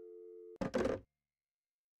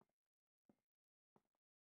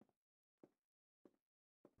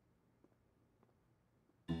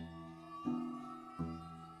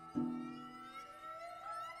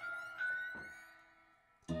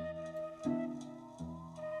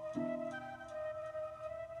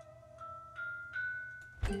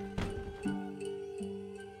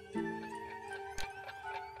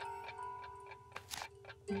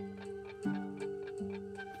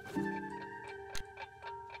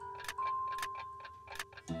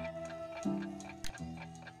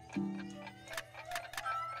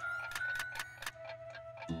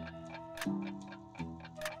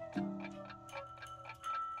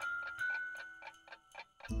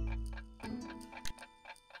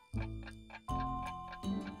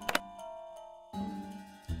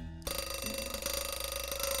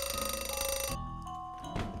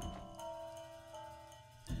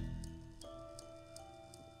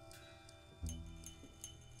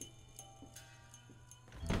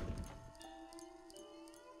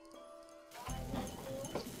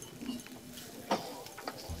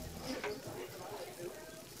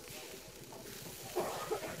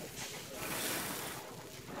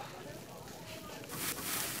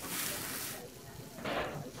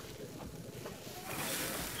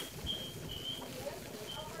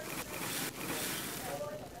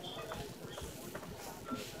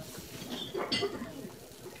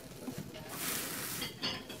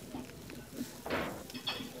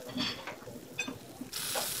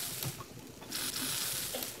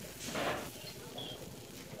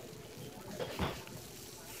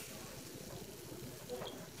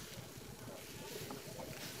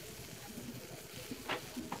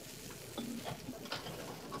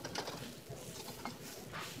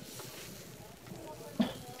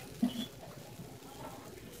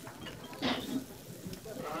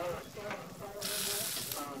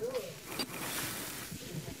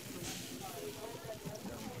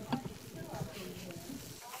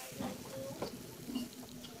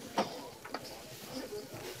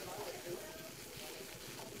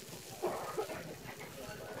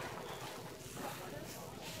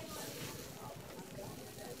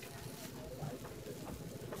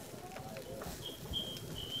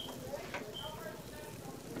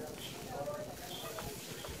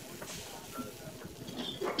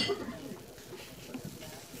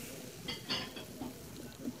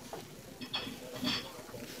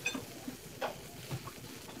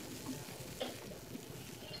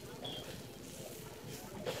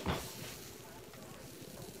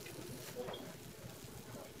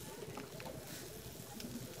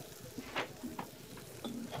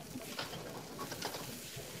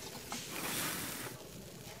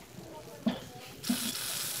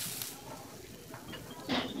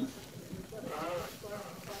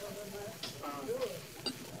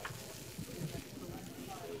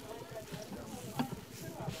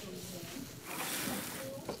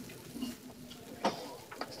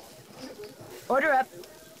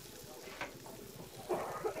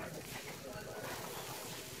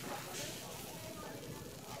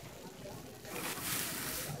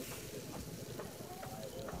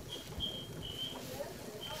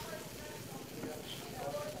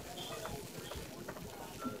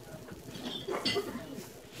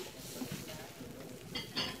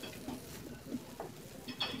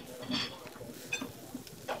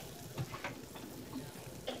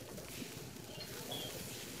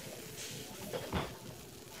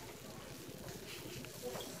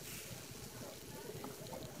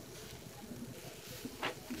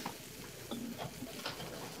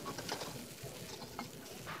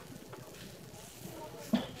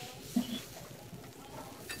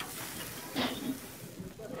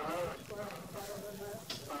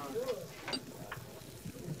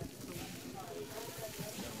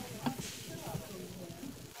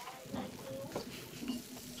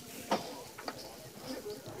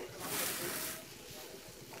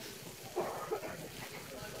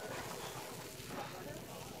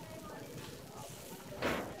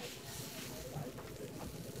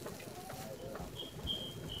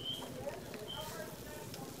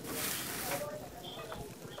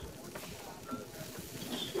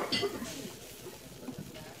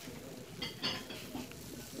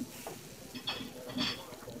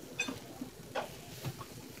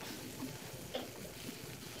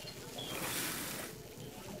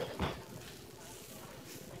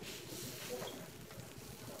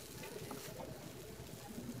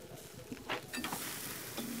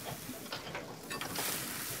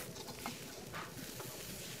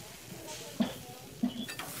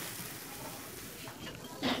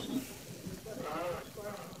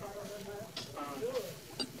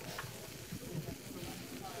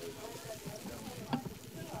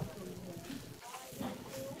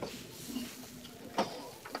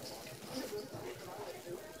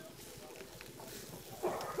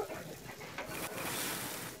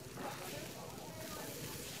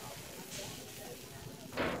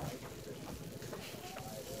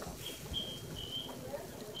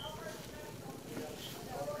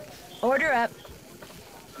 Order up.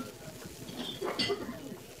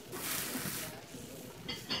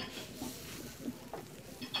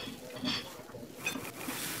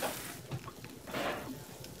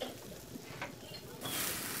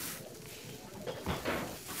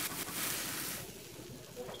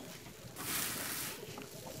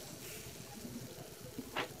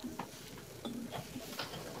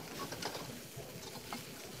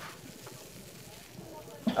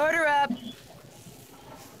 Order up.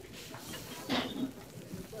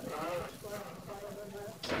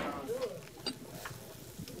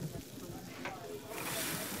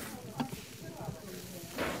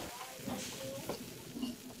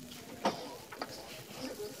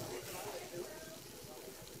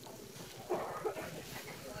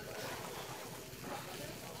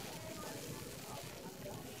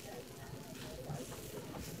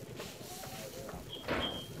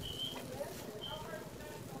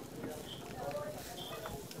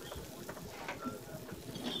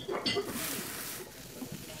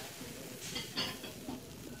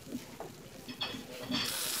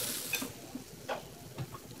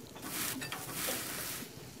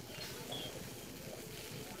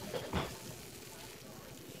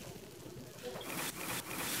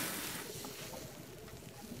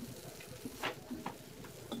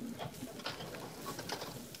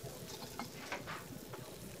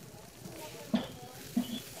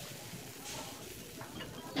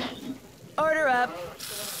 Order up.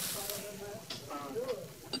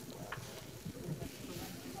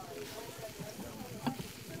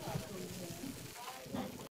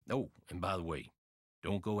 Oh, and by the way,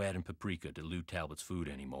 don't go adding paprika to Lou Talbot's food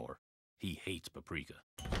anymore. He hates paprika.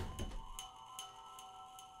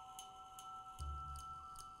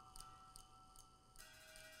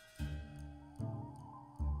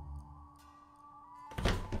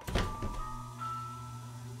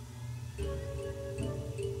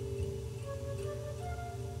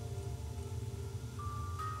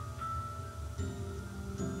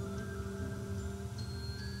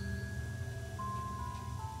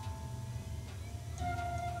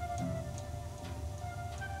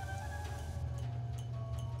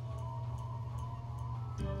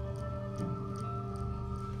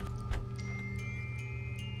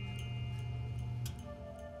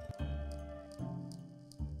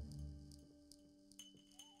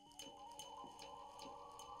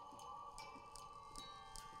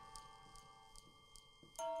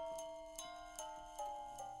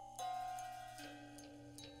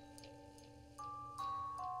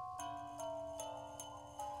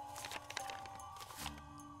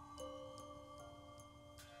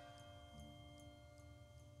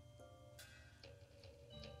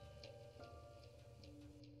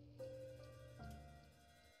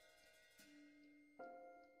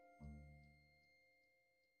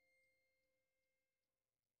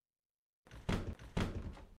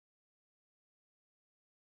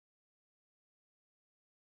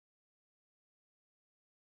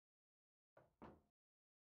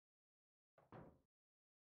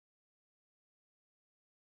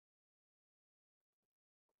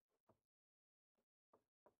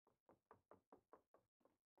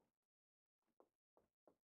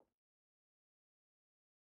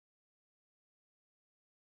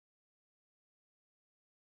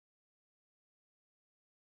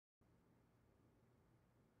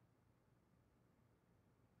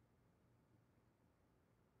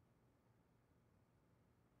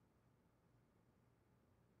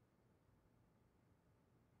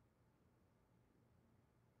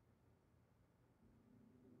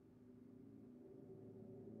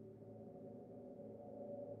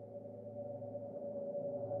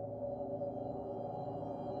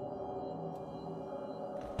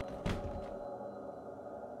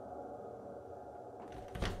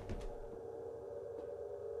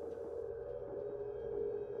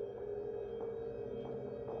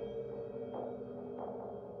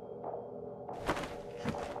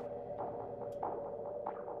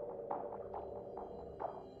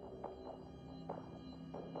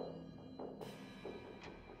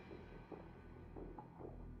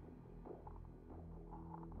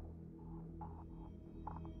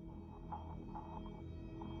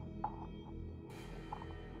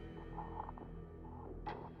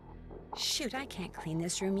 Shoot, I can't clean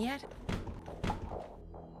this room yet.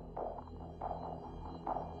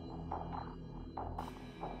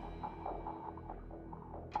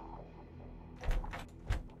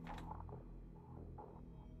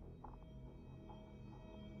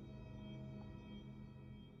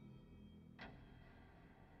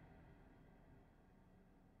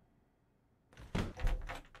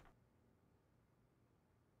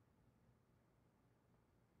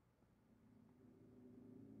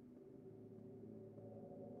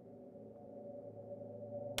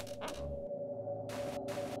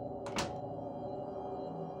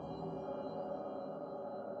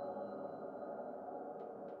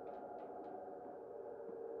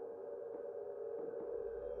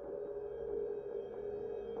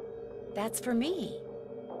 That's for me.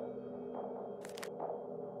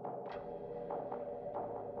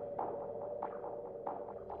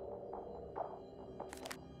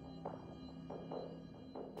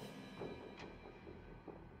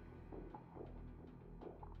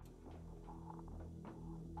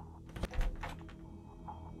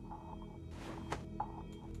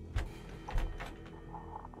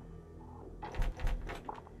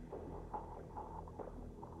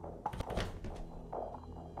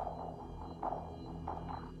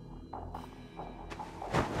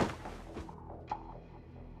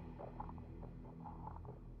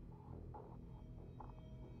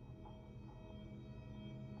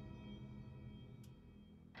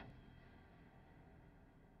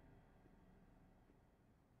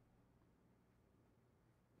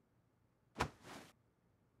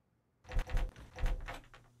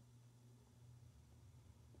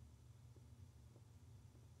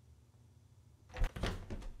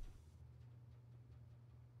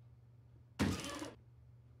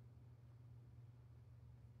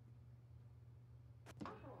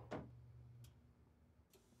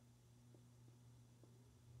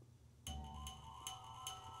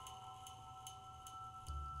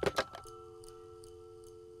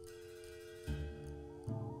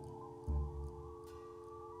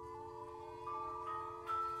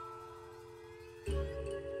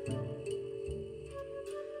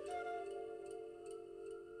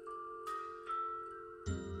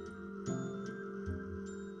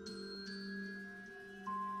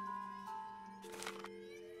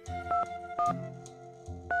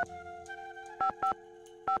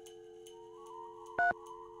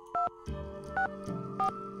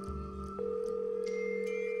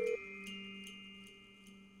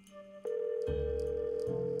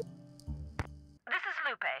 This is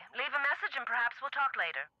Lupe. Leave a message and perhaps we'll talk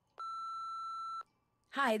later.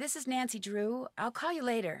 Hi, this is Nancy Drew. I'll call you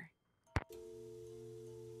later.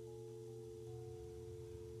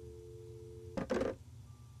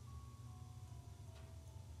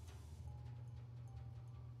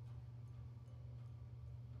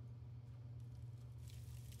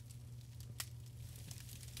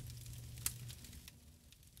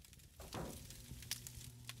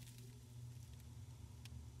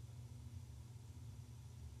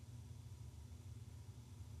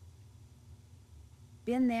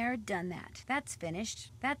 Been there, done that. That's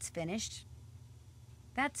finished. That's finished.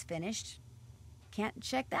 That's finished. Can't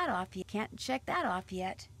check that off yet. Can't check that off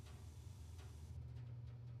yet.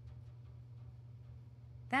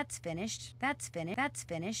 That's finished. That's finished. That's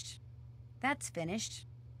finished. That's finished.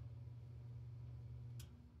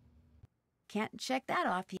 Can't check that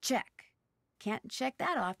off yet. Check. Can't check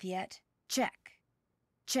that off yet. Check.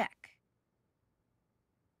 Check.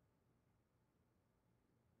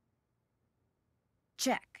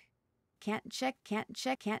 Check. Can't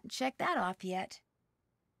check that off yet.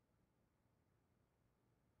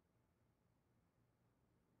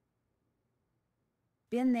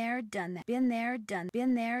 Been there, done that. Been there, done.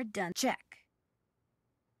 Check.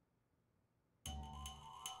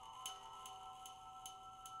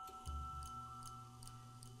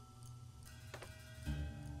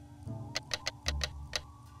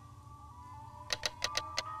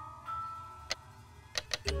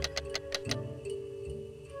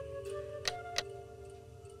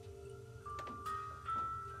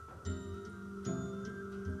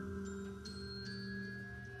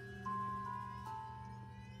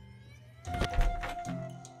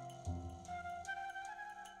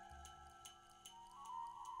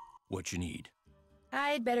 What you need?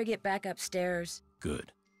 I'd better get back upstairs.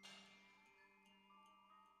 Good.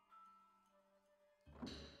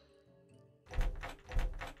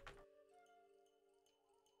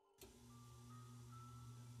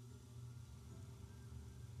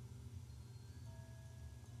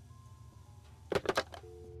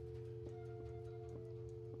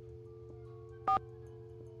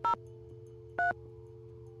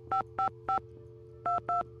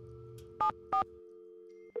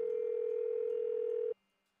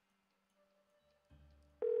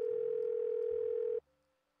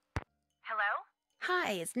 Hello?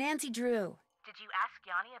 Hi, it's Nancy Drew. Did you ask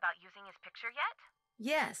Yanni about using his picture yet?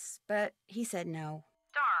 Yes, but he said no.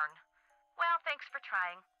 Darn. Well, thanks for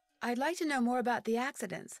trying. I'd like to know more about the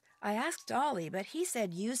accidents. I asked Ollie, but he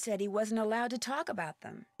said you said he wasn't allowed to talk about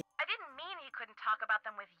them. I didn't mean he couldn't talk about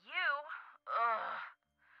them with you. Ugh.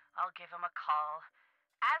 I'll give him a call.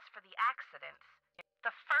 As for the accidents,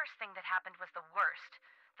 the first thing that happened was the worst.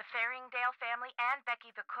 The Faringdale family and Becky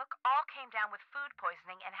the cook all came down with food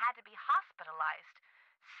poisoning and had to be hospitalized.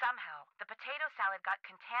 Somehow, the potato salad got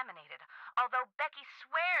contaminated, although Becky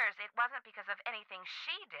swears it wasn't because of anything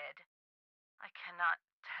she did. I cannot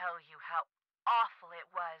tell you how awful it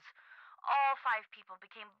was. All 5 people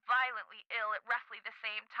became violently ill at roughly the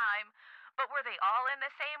same time. But were they all in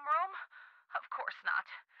the same room? Of course not.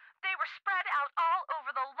 They were spread out all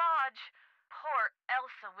over the lodge. Poor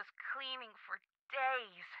Elsa was cleaning for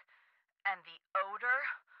days. And the odor?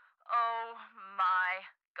 Oh my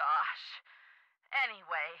gosh.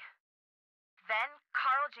 Anyway, then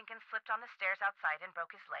Carl Jenkins slipped on the stairs outside and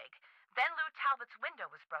broke his leg. Then Lou Talbot's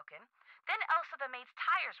window was broken. Then Elsa the maid's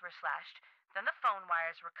tires were slashed. Then the phone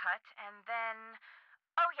wires were cut. And then...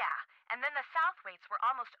 oh yeah, and then the Southwaites were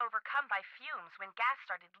almost overcome by fumes when gas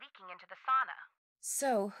started leaking into the sauna.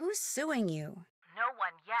 So, who's suing you? No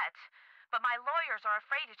one yet. But my lawyers are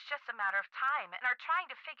afraid it's just a matter of time and are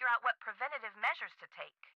trying to figure out what preventative measures to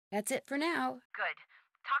take. That's it for now. Good.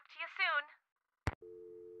 Talk to you soon.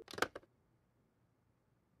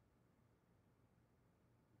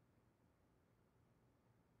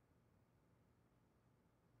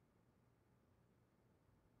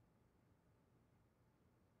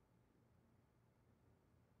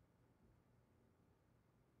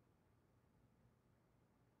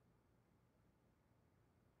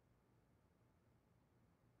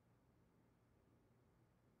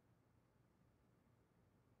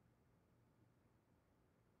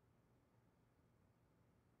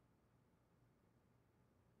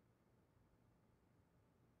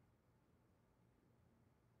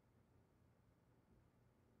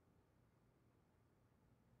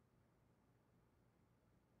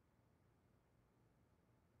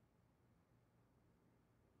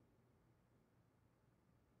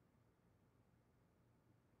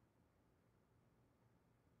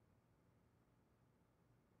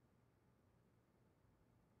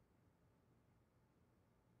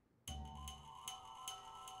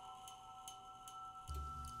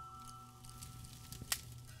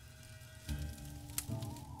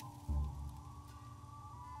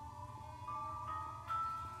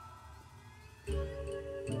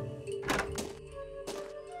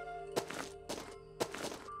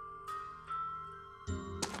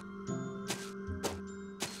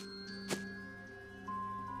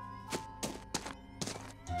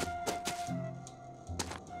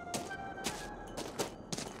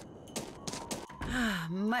 Ah,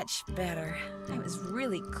 much better. I was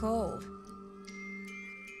really cold.